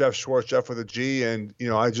at Jeff Schwartz, Jeff with a G. And,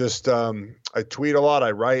 I just, I tweet a lot.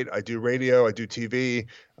 I write, I do radio, I do TV.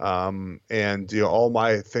 And, all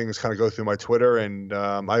my things kind of go through my Twitter, and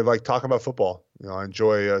I like talking about football. I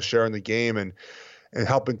enjoy sharing the game and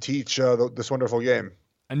helping teach this wonderful game.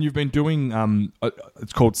 And you've been doing,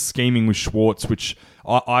 it's called Scheming with Schwartz, which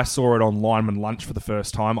I saw it on Lineman Lunch for the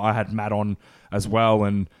first time. I had Matt on as well,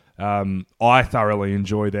 and I thoroughly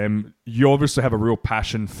enjoy them. You obviously have a real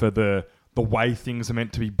passion for the way things are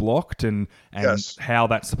meant to be blocked and yes. how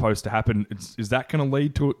that's supposed to happen. Is that going to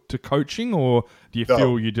lead to coaching, or do you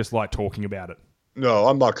feel you just like talking about it? No,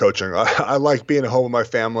 I'm not coaching. I like being at home with my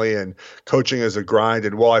family, and coaching is a grind.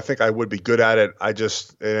 And while I think I would be good at it,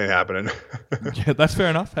 it ain't happening. Yeah, that's fair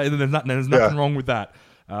enough. Hey, there's nothing wrong with that.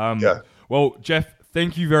 Well, Jeff,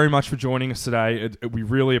 thank you very much for joining us today. We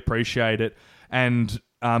really appreciate it. And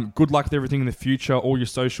good luck with everything in the future. All your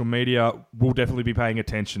social media, we'll definitely be paying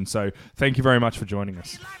attention. So thank you very much for joining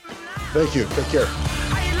us. Thank you. Take care.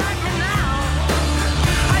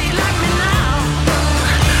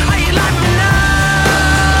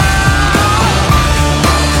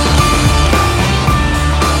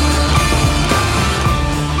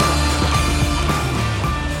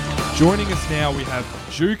 Joining us now, we have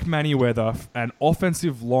Duke Manyweather, an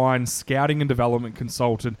offensive line scouting and development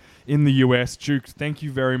consultant in the US. Duke, thank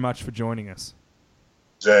you very much for joining us.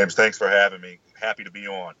 James, thanks for having me. Happy to be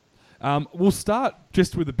on. We'll start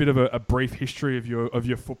just with a bit of a brief history of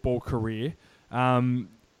your football career.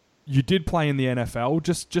 You did play in the NFL.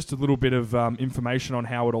 Just a little bit of information on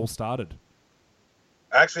how it all started.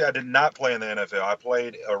 Actually, I did not play in the NFL. I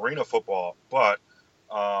played arena football, but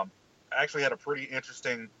I actually had a pretty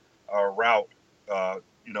interesting route,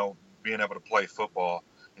 being able to play football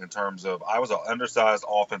in terms of I was an undersized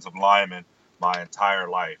offensive lineman my entire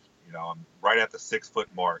life. I'm right at the 6 foot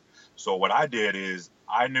mark. So what I did is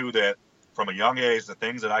I knew that from a young age, the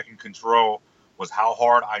things that I can control was how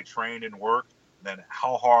hard I trained and worked, and then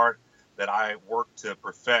how hard that I worked to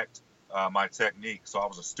perfect my technique. So I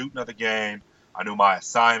was a student of the game. I knew my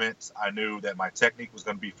assignments. I knew that my technique was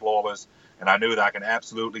going to be flawless, and I knew that I can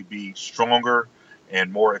absolutely be stronger and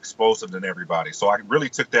more explosive than everybody. So I really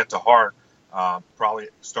took that to heart, probably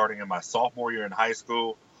starting in my sophomore year in high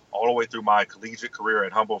school, all the way through my collegiate career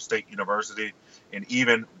at Humboldt State University, and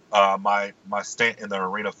even my stint in the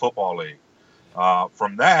Arena Football League.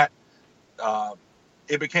 From that,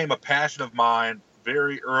 it became a passion of mine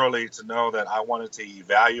very early to know that I wanted to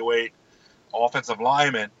evaluate offensive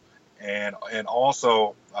linemen, and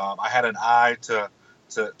also I had an eye to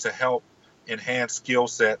help enhance skill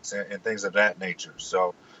sets and things of that nature.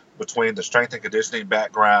 So between the strength and conditioning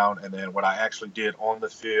background and then what I actually did on the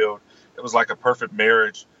field, it was like a perfect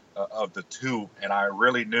marriage of the two. And I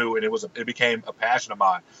really knew, and it became a passion of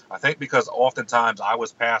mine. I think because oftentimes I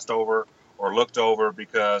was passed over or looked over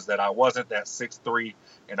because that I wasn't that 6'3"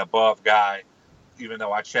 and above guy, even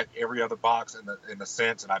though I checked every other box in the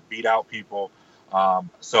sense and I beat out people.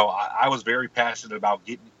 So I was very passionate about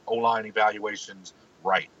getting O-line evaluations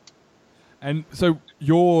right. And so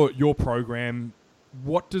your program,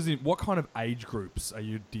 what kind of age groups are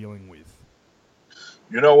you dealing with?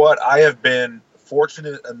 You know what? I have been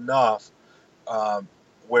fortunate enough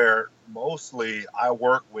where mostly I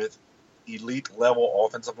work with elite level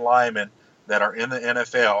offensive linemen that are in the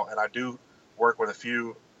NFL, and I do work with a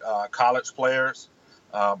few college players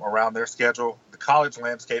around their schedule. The college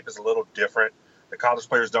landscape is a little different. The college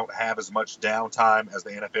players don't have as much downtime as the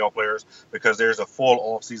NFL players because there's a full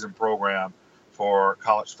off-season program for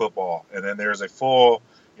college football. And then there's a full,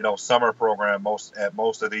 summer program at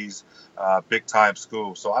most of these big time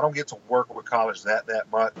schools. So I don't get to work with college that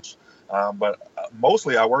much. But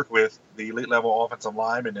mostly I work with the elite level offensive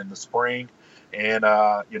linemen in the spring and,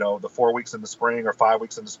 the 4 weeks in the spring or 5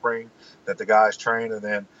 weeks in the spring that the guys train. And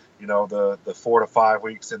then, the 4 to 5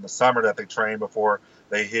 weeks in the summer that they train before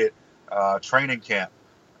they hit training camp.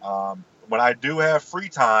 When I do have free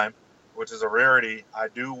time, which is a rarity, I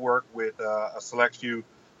do work with a select few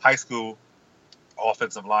high school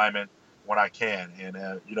offensive linemen when I can. And,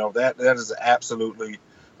 that is absolutely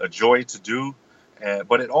a joy to do.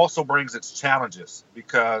 But it also brings its challenges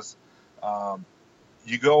because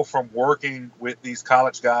you go from working with these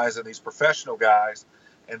college guys and these professional guys,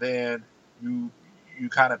 and then you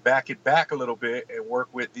kind of back it back a little bit and work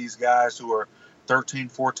with these guys who are 13,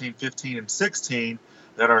 14, 15, and 16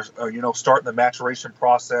 that are starting the maturation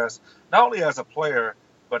process, not only as a player,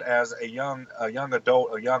 but as a young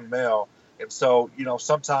adult, a young male. And so,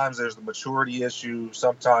 sometimes there's the maturity issue.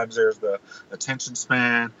 Sometimes there's the attention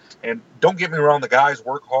span. And don't get me wrong, the guys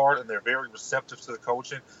work hard and they're very receptive to the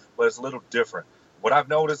coaching, but it's a little different. What I've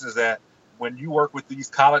noticed is that when you work with these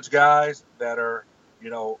college guys that are,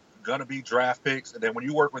 going to be draft picks, and then when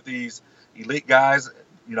you work with these elite guys,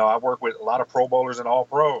 I work with a lot of Pro Bowlers and all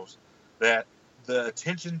pros, that the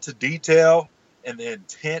attention to detail and the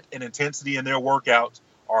intent and intensity in their workouts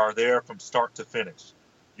are there from start to finish.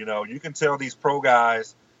 You can tell these pro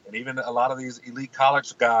guys and even a lot of these elite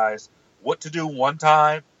college guys what to do one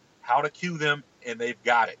time, how to cue them, and they've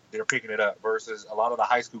got it. They're picking it up versus a lot of the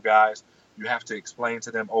high school guys. You have to explain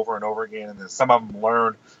to them over and over again, and then some of them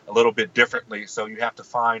learn a little bit differently. So you have to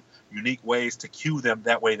find unique ways to cue them.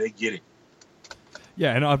 That way they get it.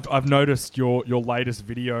 Yeah, and I've noticed your latest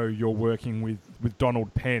video, you're working with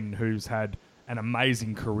Donald Penn, who's had an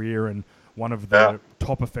amazing career and one of the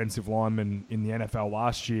top offensive linemen in the NFL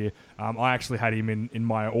last year. I actually had him in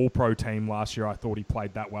my All-Pro team last year. I thought he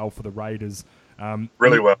played that well for the Raiders.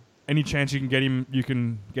 Really well. Any chance you can get him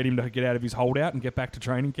to get out of his holdout and get back to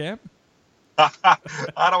training camp?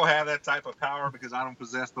 I don't have that type of power because I don't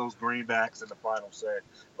possess those greenbacks in the final say.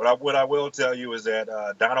 But what I will tell you is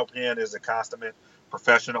that Donald Penn is a consummate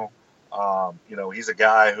professional. He's a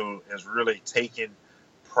guy who has really taken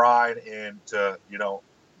pride into,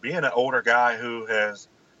 being an older guy who has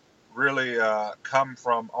really come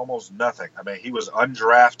from almost nothing. I mean, he was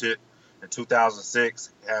undrafted in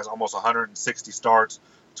 2006, has almost 160 starts,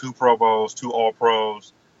 2 Pro Bowls, 2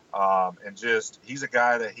 All-Pros, and he's a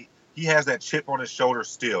guy that he has that chip on his shoulder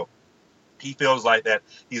still. He feels like that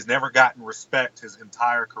he's never gotten respect his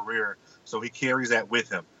entire career, so he carries that with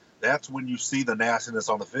him. That's when you see the nastiness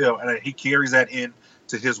on the field, and he carries that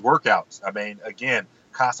into his workouts. I mean, again,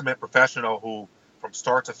 consummate professional who from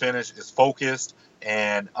start to finish is focused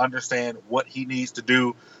and understand what he needs to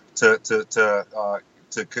do to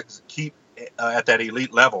keep at that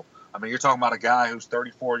elite level. I mean, you're talking about a guy who's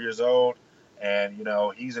 34 years old, and,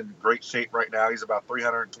 he's in great shape right now. He's about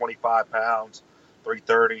 325 pounds,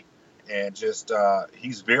 330, and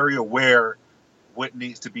he's very aware what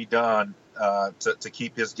needs to be done to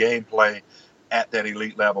keep his gameplay at that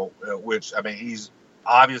elite level, which, I mean, he's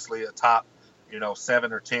obviously a top,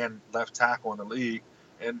 7 or 10 left tackle in the league,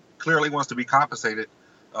 and clearly wants to be compensated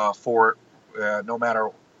for it, no matter,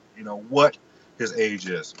 what his age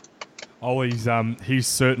is. Oh, he's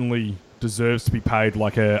certainly deserves to be paid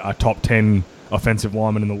like a top 10 offensive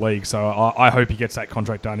lineman in the league. So I hope he gets that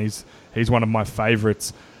contract done. He's one of my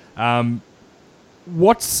favorites. When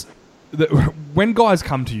guys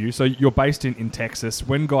come to you, so you're based in Texas,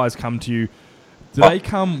 when guys come to you, do they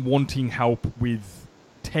come wanting help with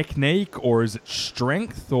technique, or is it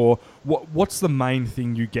strength, or what's the main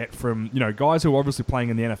thing you get from guys who are obviously playing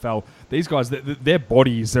in the NFL? These guys, their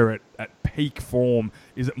bodies are at peak form.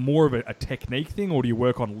 Is it more of a technique thing, or do you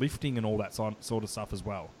work on lifting and all that sort of stuff as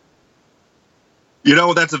well?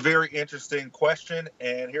 That's a very interesting question,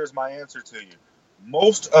 and here's my answer to you.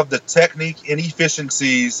 Most of the technique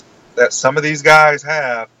inefficiencies that some of these guys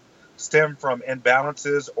have stem from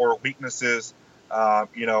imbalances or weaknesses,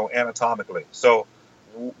 anatomically. So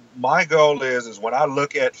my goal is when I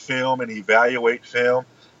look at film and evaluate film,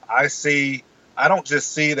 I don't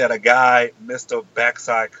just see that a guy missed a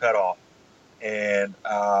backside cutoff and,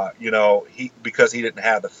 because he didn't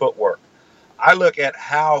have the footwork. I look at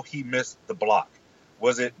how he missed the block.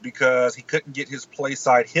 Was it because he couldn't get his play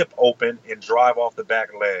side hip open and drive off the back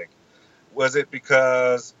leg? Was it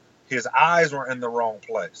because his eyes were in the wrong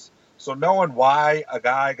place? So knowing why a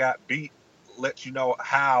guy got beat lets you know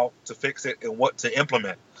how to fix it and what to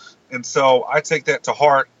implement. And so I take that to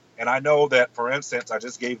heart And I know that, for instance, I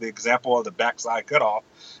just gave the example of the backside cutoff.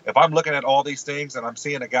 If I'm looking at all these things and I'm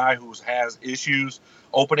seeing a guy who has issues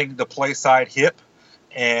opening the play side hip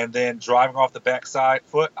and then driving off the backside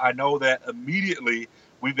foot, I know that immediately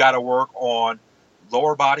we've got to work on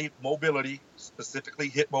lower body mobility, specifically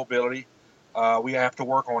hip mobility. We have to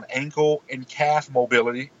work on ankle and calf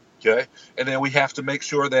mobility, okay? And then we have to make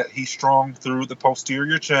sure that he's strong through the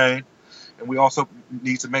posterior chain. And we also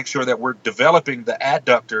need to make sure that we're developing the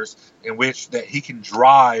adductors in which that he can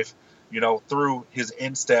drive, through his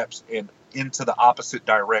insteps and into the opposite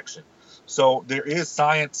direction. So there is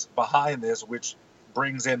science behind this, which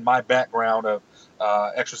brings in my background of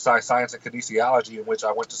exercise science and kinesiology, in which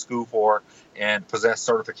I went to school for and possess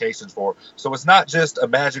certifications for. So it's not just a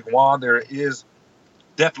magic wand. There is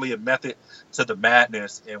definitely a method to the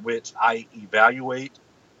madness in which I evaluate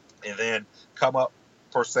and then come up,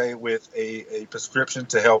 per se, with a prescription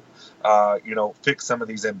to help, fix some of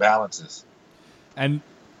these imbalances. And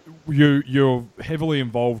you're heavily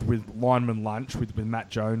involved with Lineman Lunch with Matt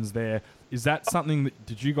Jones there. Is that something that,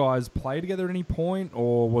 did you guys play together at any point,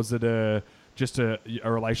 or was it just a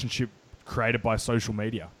relationship created by social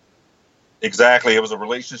media? Exactly. It was a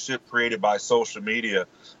relationship created by social media.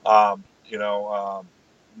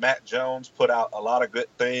 Matt Jones put out a lot of good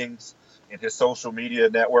things in his social media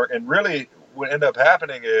network. And really what ended up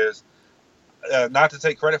happening is, not to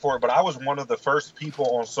take credit for it, but I was one of the first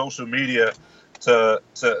people on social media to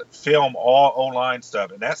film all O-line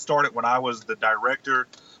stuff. And that started when I was the director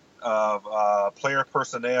of player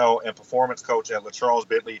personnel and performance coach at LaCharles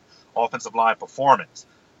Bentley Offensive Line Performance.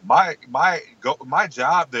 My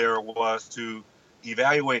job there was to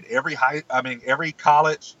evaluate every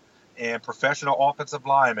college and professional offensive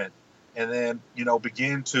lineman, and then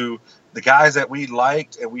begin to the guys that we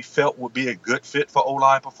liked and we felt would be a good fit for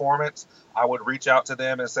O-line performance. I would reach out to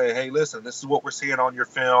them and say, hey, listen, this is what we're seeing on your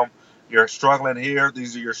film. You're struggling here.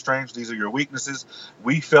 These are your strengths. These are your weaknesses.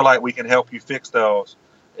 We feel like we can help you fix those.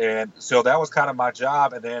 And so that was kind of my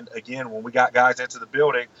job. And then again, when we got guys into the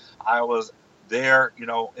building, I was there,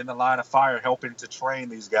 in the line of fire, helping to train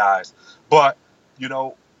these guys. But,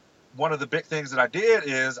 one of the big things that I did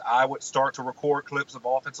is I would start to record clips of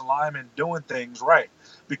offensive linemen doing things right,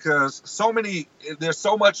 because there's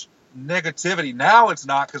so much negativity. Now it's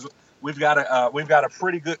not, because we've got a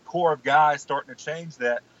pretty good core of guys starting to change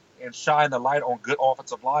that and shine the light on good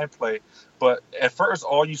offensive line play. But at first,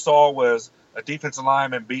 all you saw was a defensive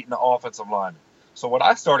lineman beating the offensive lineman. So what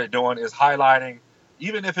I started doing is highlighting,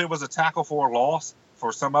 even if it was a tackle for a loss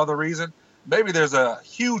for some other reason, maybe there's a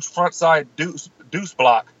huge front side deuce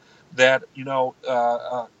block that,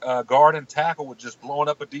 guard and tackle would just blowing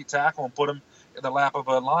up a deep tackle and put him in the lap of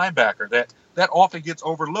a linebacker. That often gets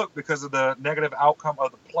overlooked because of the negative outcome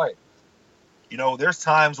of the play. There's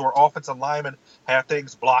times where offensive linemen have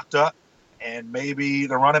things blocked up, and maybe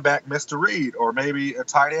the running back missed a read, or maybe a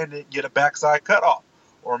tight end didn't get a backside cutoff,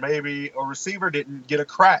 or maybe a receiver didn't get a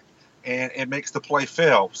crack, and it makes the play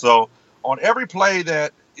fail. So on every play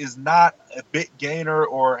that is not a big gainer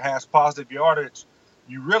or has positive yardage,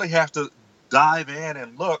 you really have to dive in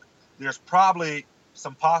and look. There's probably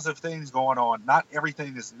some positive things going on. Not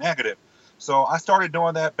everything is negative. So I started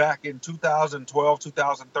doing that back in 2012,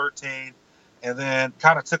 2013, and then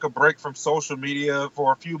kind of took a break from social media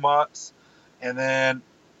for a few months, and then,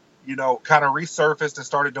 kind of resurfaced and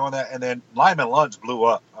started doing that. And then Lineman Lunch blew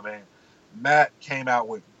up. I mean, Matt came out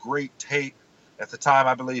with great tape. At the time,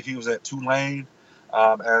 I believe he was at Tulane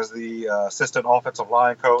as the assistant offensive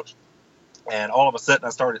line coach. And all of a sudden, I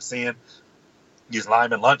started seeing these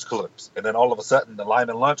Lineman Lunch clips. And then all of a sudden, the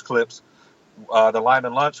Lineman Lunch clips, the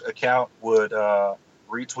Lineman Lunch account would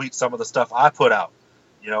retweet some of the stuff I put out,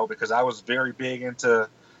 because I was very big into,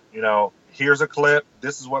 here's a clip.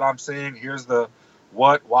 This is what I'm seeing. Here's the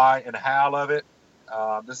what, why, and how of it.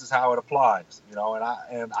 This is how it applies,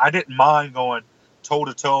 and I didn't mind going toe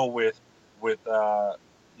to toe with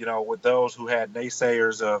those who had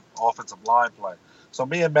naysayers of offensive line play. So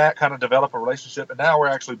me and Matt kind of developed a relationship, and now we're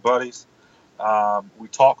actually buddies. We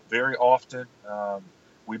talk very often.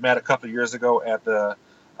 We met a couple of years ago at the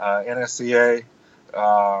NSCA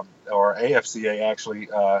or AFCA, actually,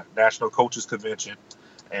 National Coaches Convention,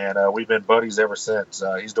 and we've been buddies ever since.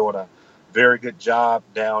 He's doing a very good job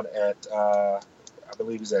down at, I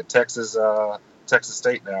believe he's at Texas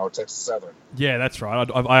State now, or Texas Southern. Yeah, that's right.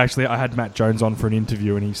 I had Matt Jones on for an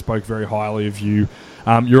interview, and he spoke very highly of you.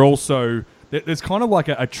 You're also... There's kind of like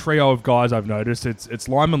a trio of guys I've noticed. It's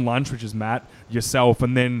Lineman Lunch, which is Matt, yourself,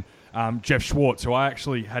 and then Jeff Schwartz, who I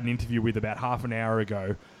actually had an interview with about half an hour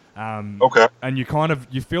ago. Okay. And you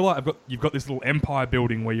feel like you've got this little empire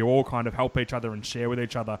building where you all kind of help each other and share with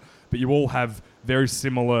each other, but you all have very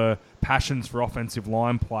similar passions for offensive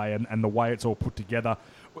line play and the way it's all put together.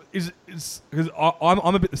 Because I'm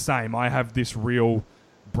a bit the same. I have this real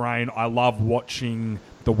brain. I love watching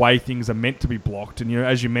the way things are meant to be blocked. And,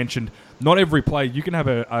 as you mentioned, not every play, you can have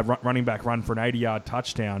a running back run for an 80-yard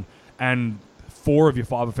touchdown and 4 of your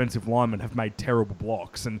 5 offensive linemen have made terrible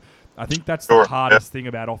blocks. And I think that's the hardest thing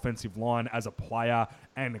about offensive line as a player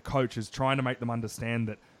and a coach, is trying to make them understand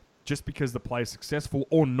that just because the play is successful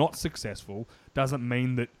or not successful doesn't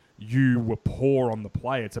mean that you were poor on the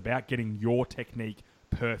play. It's about getting your technique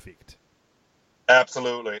perfect.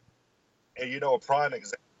 Absolutely. And, a prime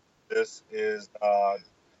example of this is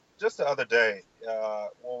just the other day,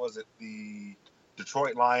 what was it? The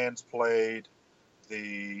Detroit Lions played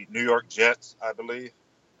the New York Jets, I believe.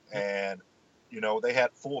 And, they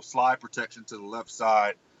had full slide protection to the left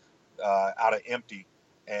side out of empty.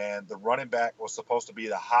 And the running back was supposed to be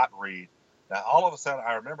the hot read. Now, all of a sudden,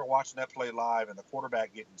 I remember watching that play live and the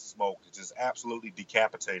quarterback getting smoked, just absolutely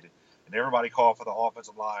decapitated. And everybody called for the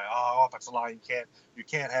offensive line. Oh, offensive line, you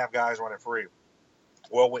can't have guys running free.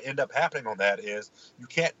 Well, what ended up happening on that is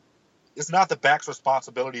it's not the back's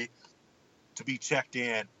responsibility to be checked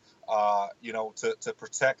in, to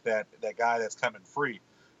protect that guy that's coming free.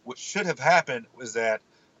 What should have happened was that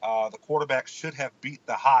the quarterback should have beat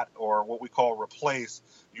the hot, or what we call replace.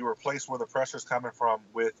 You replace where the pressure's coming from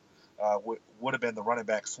with what would have been the running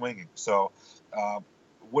back swinging. So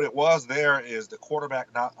what it was there is the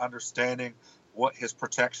quarterback not understanding what his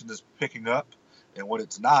protection is picking up and what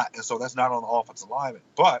it's not. And so that's not on the offensive lineman.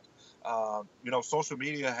 But, social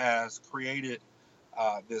media has created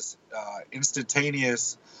this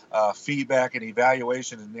instantaneous feedback and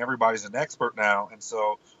evaluation, and everybody's an expert now. And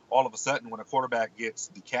so all of a sudden, when a quarterback gets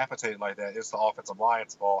decapitated like that, it's the offensive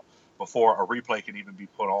line's fault before a replay can even be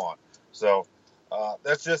put on. So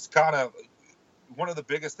that's just kind of one of the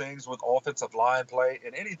biggest things with offensive line play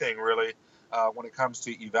and anything really when it comes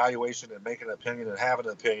to evaluation and making an opinion and having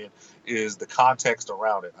an opinion is the context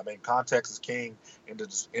around it. I mean, context is king, and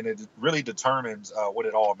it really determines what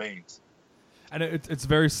it all means. And it's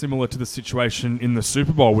very similar to the situation in the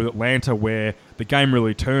Super Bowl with Atlanta, where the game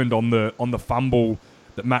really turned on the fumble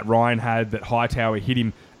that Matt Ryan had, that Hightower hit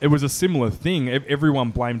him. It was a similar thing. Everyone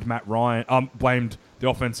blamed Matt Ryan, blamed the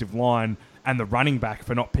offensive line and the running back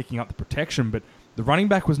for not picking up the protection, but the running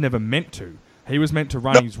back was never meant to. He was meant to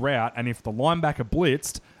run his route, and if the linebacker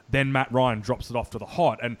blitzed, then Matt Ryan drops it off to the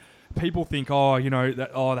hot. And people think,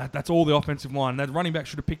 that's all the offensive line. That running back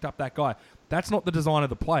should have picked up that guy. That's not the design of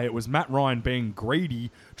the play. It was Matt Ryan being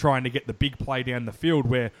greedy, trying to get the big play down the field,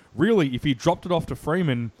 where really, if he dropped it off to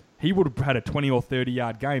Freeman, he would have had a 20 or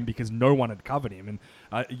 30-yard game because no one had covered him. And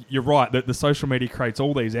you're right, that the social media creates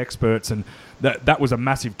all these experts, and that was a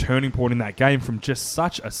massive turning point in that game from just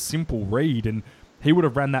such a simple read. And he would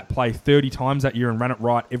have ran that play 30 times that year and ran it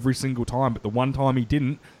right every single time. But the one time he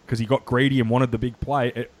didn't, because he got greedy and wanted the big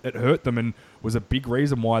play, it hurt them and was a big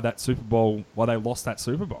reason why they lost that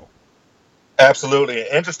Super Bowl. Absolutely.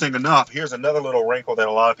 Interesting enough, here's another little wrinkle that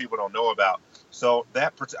a lot of people don't know about. So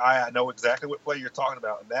I know exactly what play you're talking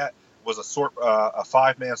about, and that was a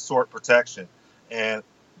 5-man sort protection. And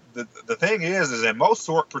the thing is in most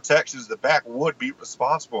sort protections, the back would be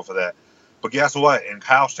responsible for that. But guess what? In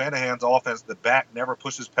Kyle Shanahan's offense, the back never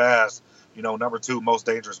pushes past, number 2 most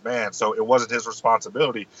dangerous man. So it wasn't his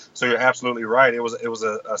responsibility. So you're absolutely right. It was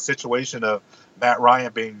a situation of Matt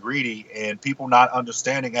Ryan being greedy and people not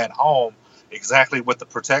understanding at home exactly what the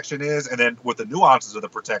protection is and then what the nuances of the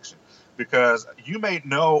protection. Because you may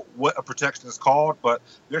know what a protection is called, but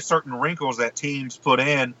there's certain wrinkles that teams put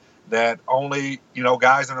in that only,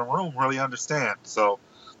 guys in the room really understand. So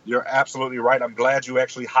you're absolutely right. I'm glad you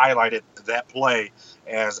actually highlighted that play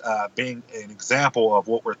as being an example of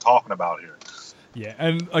what we're talking about here. Yeah,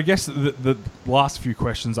 and I guess the last few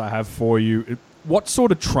questions I have for you, what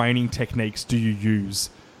sort of training techniques do you use?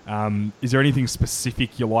 Is there anything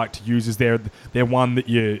specific you like to use? Is there one that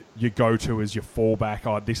you go to as your fallback?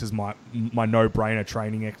 Oh, this is my no-brainer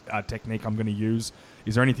training technique I'm going to use.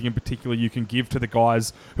 Is there anything in particular you can give to the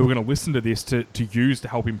guys who are going to listen to this to use to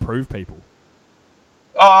help improve people?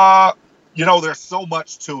 There's so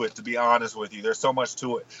much to it, to be honest with you. There's so much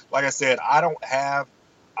to it. Like I said, I'm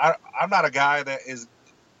not a guy that is,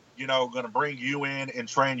 going to bring you in and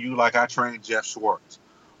train you like I trained Jeff Schwartz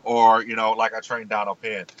or, like I trained Donald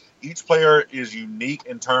Penn. Each player is unique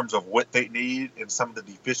in terms of what they need and some of the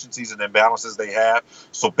deficiencies and imbalances they have.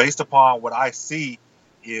 So based upon what I see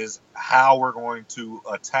is how we're going to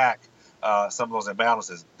attack some of those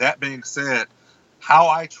imbalances. That being said, how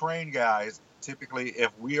I train guys typically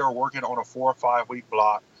if we are working on a 4 or 5 week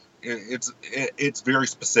block, it's very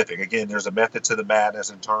specific. Again, there's a method to the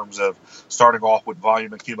madness in terms of starting off with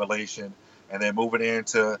volume accumulation and then moving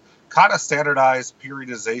into kind of standardized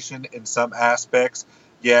periodization in some aspects,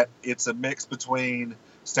 yet it's a mix between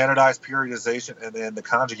standardized periodization and then the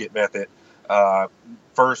conjugate method.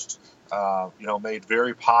 First, made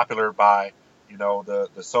very popular by, the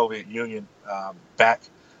Soviet Union back,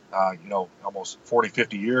 almost 40,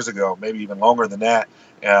 50 years ago, maybe even longer than that,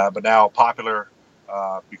 but now popular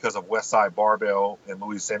because of Westside Barbell and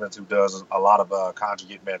Louis Simmons, who does a lot of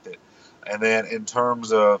conjugate method. And then in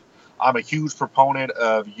terms of, I'm a huge proponent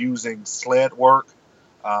of using sled work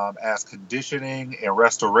as conditioning and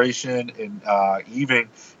restoration and even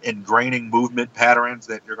ingraining movement patterns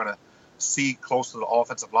that you're going to see close to the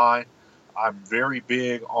offensive line. I'm very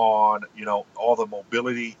big on, all the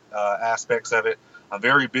mobility aspects of it. I'm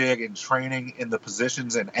very big in training in the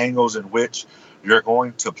positions and angles in which you're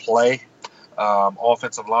going to play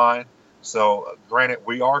offensive line. So granted,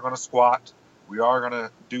 we are going to squat. We are going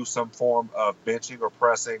to do some form of benching or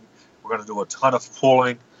pressing. We're going to do a ton of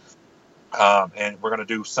pulling. And we're going to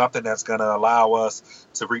do something that's going to allow us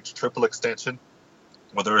to reach triple extension,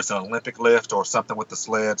 whether it's an Olympic lift or something with the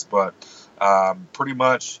sleds. But pretty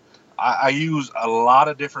much I use a lot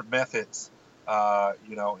of different methods.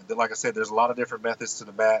 Like I said, there's a lot of different methods to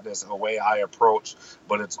the madness and the way I approach,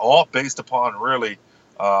 but it's all based upon really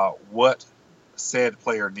what said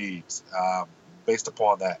player needs based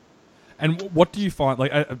upon that. And what do you find,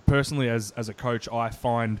 personally as a coach, I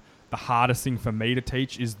find the hardest thing for me to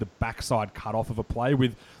teach is the backside cutoff of a play.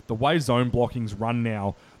 With the way zone blocking's run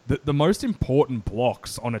now, the most important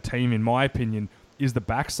blocks on a team, in my opinion, is the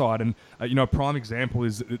backside. And, a prime example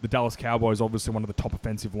is the Dallas Cowboys, obviously one of the top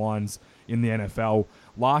offensive lines in the NFL.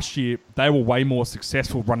 Last year, they were way more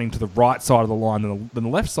successful running to the right side of the line than the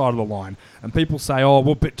left side of the line. And people say,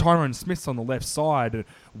 but Tyrone Smith's on the left side.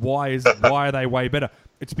 Why are they way better?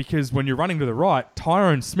 It's because when you're running to the right,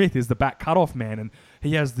 Tyrone Smith is the back cutoff man, and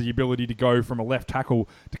he has the ability to go from a left tackle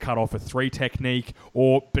to cut off a 3 technique,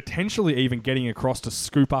 or potentially even getting across to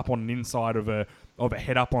scoop up on an inside of a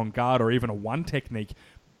head up on guard, or even a 1 technique.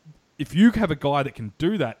 If you have a guy that can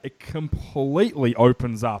do that, it completely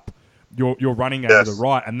opens up your running out of the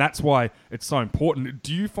right, and that's why it's so important.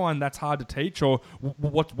 Do you find that's hard to teach, or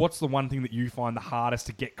what's the one thing that you find the hardest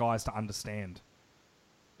to get guys to understand?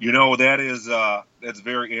 That's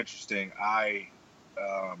very interesting.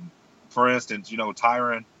 For instance,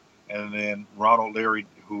 Tyron and then Ronald Leary,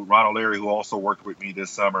 who also worked with me this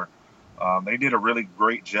summer, they did a really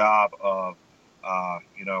great job of,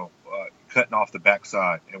 cutting off the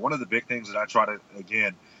backside. And one of the big things that I try to,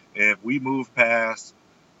 again, if we move past,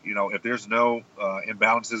 if there's no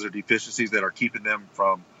imbalances or deficiencies that are keeping them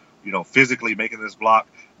from, physically making this block,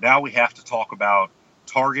 now we have to talk about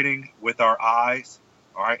targeting with our eyes,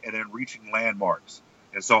 all right, and then reaching landmarks.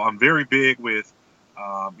 And so I'm very big with,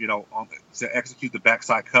 to execute the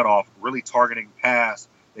backside cutoff, really targeting past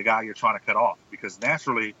the guy you're trying to cut off. Because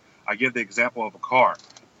naturally, I give the example of a car.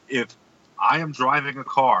 If I am driving a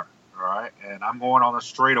car, all right, and I'm going on a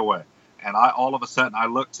straightaway, and all of a sudden I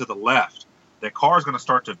look to the left, that car is going to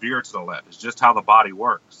start to veer to the left. It's just how the body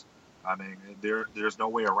works. I mean, there's no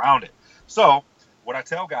way around it. So what I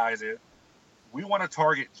tell guys is, we want to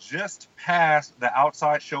target just past the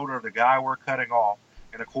outside shoulder of the guy we're cutting off.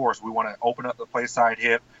 And, of course, we want to open up the play side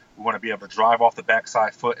hip. We want to be able to drive off the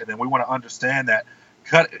backside foot. And then we want to understand that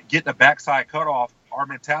getting a backside cutoff, our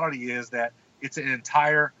mentality is that it's an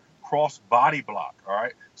entire cross body block, all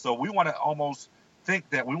right? So we want to almost think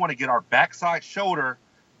that we want to get our backside shoulder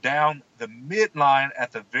down the midline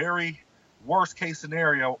at the very worst case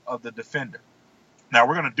scenario of the defender. Now,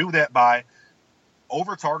 we're going to do that by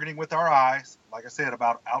over-targeting with our eyes, like I said,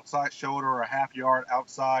 about outside shoulder or a half yard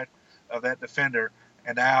outside of that defender.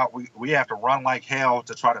 And now we have to run like hell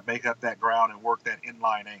to try to make up that ground and work that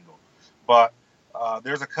inline angle. But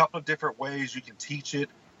there's a couple of different ways you can teach it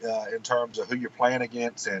in terms of who you're playing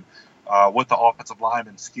against and what the offensive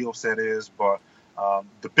lineman skill set is. But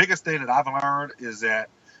the biggest thing that I've learned is that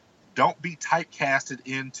don't be typecasted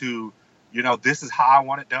into, this is how I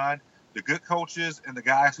want it done. The good coaches and the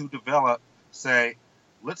guys who develop say,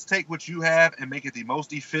 let's take what you have and make it the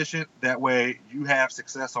most efficient. That way you have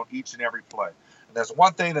success on each and every play. And that's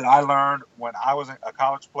one thing that I learned when I was a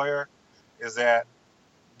college player, is that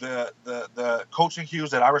the coaching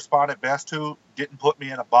cues that I responded best to didn't put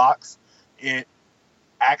me in a box. It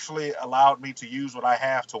actually allowed me to use what I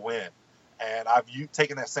have to win. And I've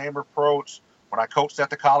taken that same approach when I coached at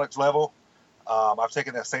the college level. I've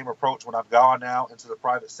taken that same approach when I've gone now into the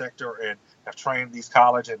private sector and have trained these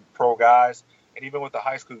college and pro guys. And even with the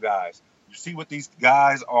high school guys, You see what these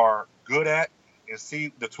guys are good at and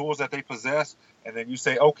see the tools that they possess, and then you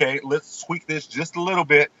say, okay, let's tweak this just a little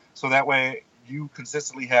bit so that way you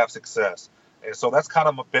consistently have success. And so that's kind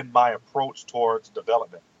of been my approach towards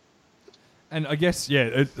development. And I guess,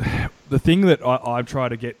 the thing that I try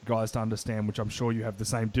to get guys to understand, which I'm sure you have the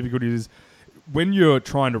same difficulties, is when you're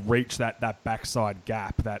trying to reach that backside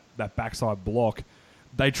gap, that backside block,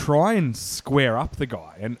 they try and square up the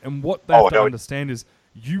guy. And what they have to understand is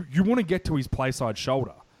you want to get to his playside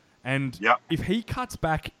shoulder. And if he cuts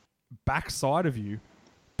backside of you,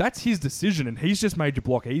 that's his decision, and he's just made your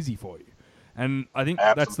block easy for you. And I think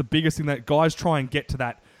that's the biggest thing, that guys try and get to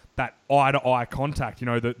that eye-to-eye contact,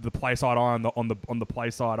 the play side eye on the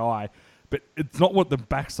play side eye. But it's not what the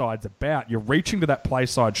backside's about. You're reaching to that play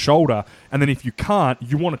side shoulder, and then if you can't,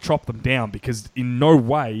 you want to chop them down, because in no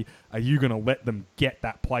way are you going to let them get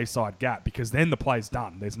that play side gap, because then the play's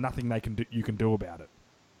done. There's nothing you can do about it.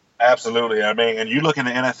 Absolutely. I mean, and you look in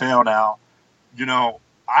the NFL now,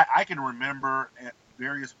 I can remember at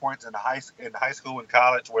various points in high school and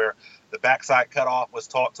college where the backside cutoff was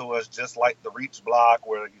taught to us just like the reach block,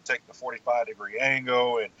 where you take the 45-degree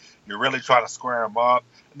angle and you're really trying to square them up.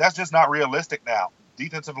 And that's just not realistic now.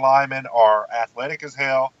 Defensive linemen are athletic as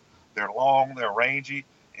hell. They're long, they're rangy.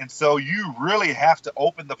 And so you really have to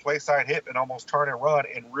open the play side hip and almost turn and run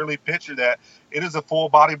and really picture that it is a full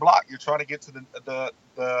body block. You're trying to get to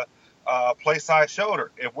the play side shoulder.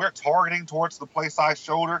 If we're targeting towards the play side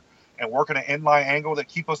shoulder and working an inline angle that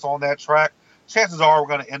keep us on that track, chances are we're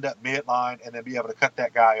going to end up midline and then be able to cut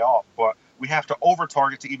that guy off. But we have to over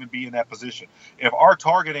target to even be in that position. If our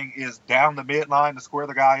targeting is down the midline to square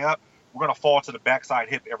the guy up, we're going to fall to the backside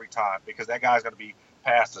hip every time, because that guy's going to be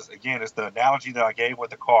past us. Again, it's the analogy that I gave with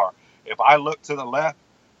the car. If I look to the left,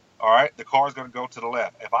 all right, the car is going to go to the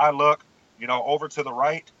left. If I look, over to the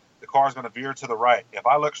right, the car is going to veer to the right. If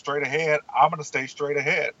I look straight ahead, I'm going to stay straight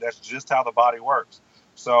ahead. That's just how the body works.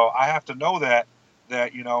 So I have to know that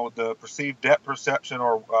the perceived depth perception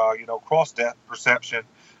or cross depth perception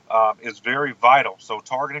is very vital. So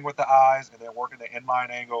targeting with the eyes and then working the inline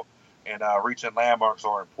angle and reaching landmarks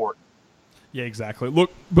are important. Yeah, exactly.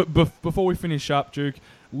 Look, but before we finish up, Duke,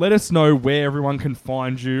 let us know where everyone can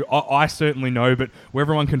find you. I certainly know, but where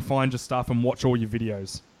everyone can find your stuff and watch all your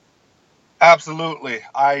videos. Absolutely.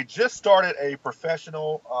 I just started a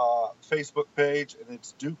professional Facebook page, and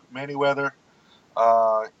it's Duke Manyweather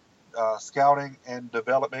Scouting and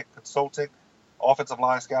Development Consulting, Offensive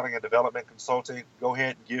Line Scouting and Development Consulting. Go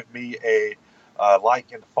ahead and give me a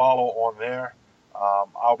like and follow on there.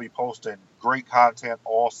 I'll be posting great content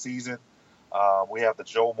all season. We have the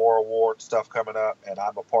Joe Moore Award stuff coming up, and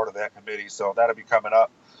I'm a part of that committee, so that'll be coming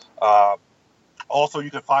up. Also, you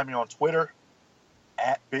can find me on Twitter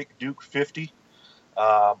at BigDuke50.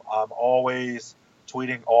 I'm always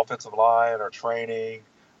tweeting offensive line or training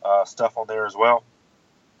stuff on there as well.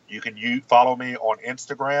 You can follow me on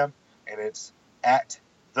Instagram, and it's at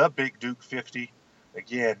TheBigDuke50.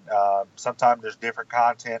 Again, sometimes there's different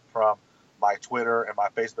content from my Twitter and my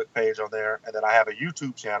Facebook page on there, and then I have a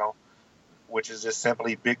YouTube channel, which is just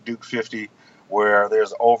simply Big Duke 50, where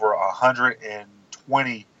there's over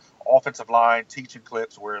 120 offensive line teaching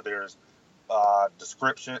clips where there's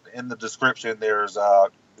description. In the description, there's the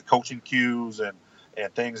coaching cues and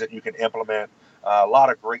things that you can implement. A lot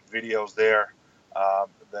of great videos there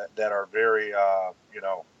that are very, I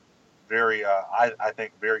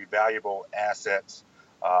think, very valuable assets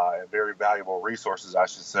and very valuable resources, I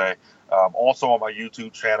should say. Also on my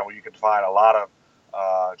YouTube channel, you can find a lot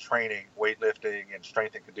of training, weightlifting, and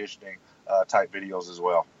strength and conditioning type videos as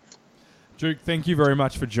well. Duke, thank you very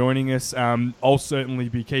much for joining us. I'll certainly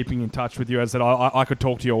be keeping in touch with you. As I said, I could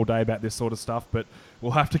talk to you all day about this sort of stuff, but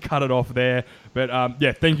we'll have to cut it off there. But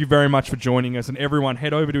thank you very much for joining us. And everyone,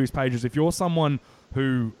 head over to his pages. If you're someone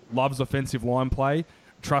who loves offensive line play,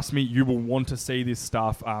 trust me, you will want to see this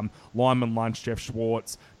stuff. Lineman Lunch, Jeff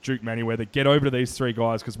Schwartz, Duke Manyweather. Get over to these three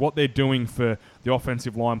guys, because what they're doing for the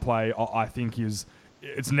offensive line play, I think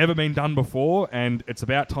it's never been done before, and it's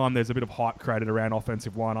about time there's a bit of hype created around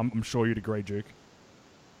offensive line. I'm sure you'd agree, Duke.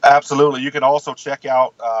 Absolutely. You can also check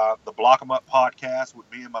out the Block 'em Up podcast with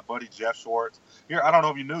me and my buddy Jeff Schwartz. Here, I don't know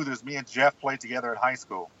if you knew this, me and Jeff played together in high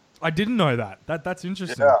school. I didn't know that. That's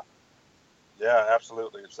interesting. Yeah,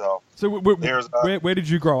 absolutely. So where did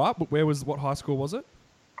you grow up? What high school was it?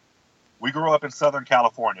 We grew up in Southern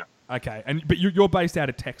California. Okay, but you're based out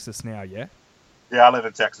of Texas now, yeah? Yeah, I live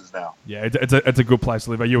in Texas now. Yeah, it's a good place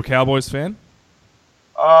to live. Are you a Cowboys fan?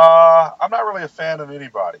 I'm not really a fan of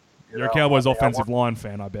anybody. You're a Cowboys offensive line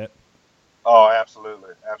fan, I bet. Oh,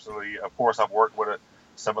 absolutely. Absolutely. Of course, I've worked with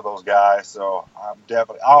some of those guys. So I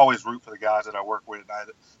always root for the guys that I work with.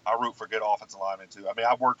 And I root for good offensive linemen too. I mean,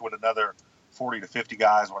 I worked with another 40 to 50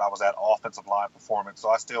 guys when I was at offensive line performance. So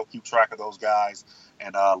I still keep track of those guys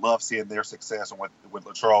and love seeing their success and what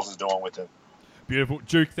Charles is doing with them. Beautiful.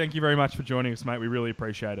 Duke, thank you very much for joining us, mate. We really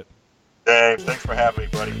appreciate it. James, thanks for having me,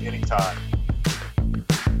 buddy. Anytime.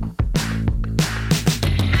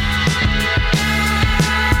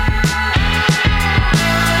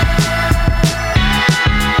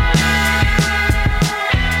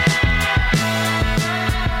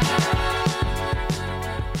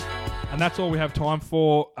 And that's all we have time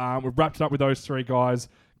for. We've wrapped it up with those three guys.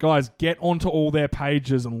 Guys, get onto all their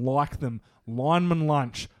pages and like them. Lineman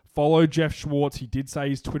Lunch. Follow Jeff Schwartz. He did say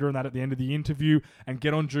his Twitter and that at the end of the interview. And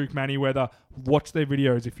get on Duke Manyweather. Watch their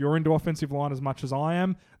videos. If you're into offensive line as much as I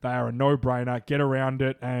am, they are a no-brainer. Get around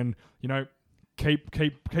it and,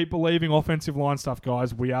 keep believing offensive line stuff,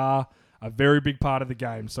 guys. We are a very big part of the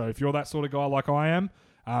game. So if you're that sort of guy like I am,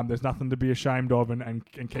 there's nothing to be ashamed of and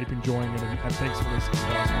keep enjoying it. And thanks for listening,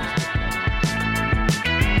 guys.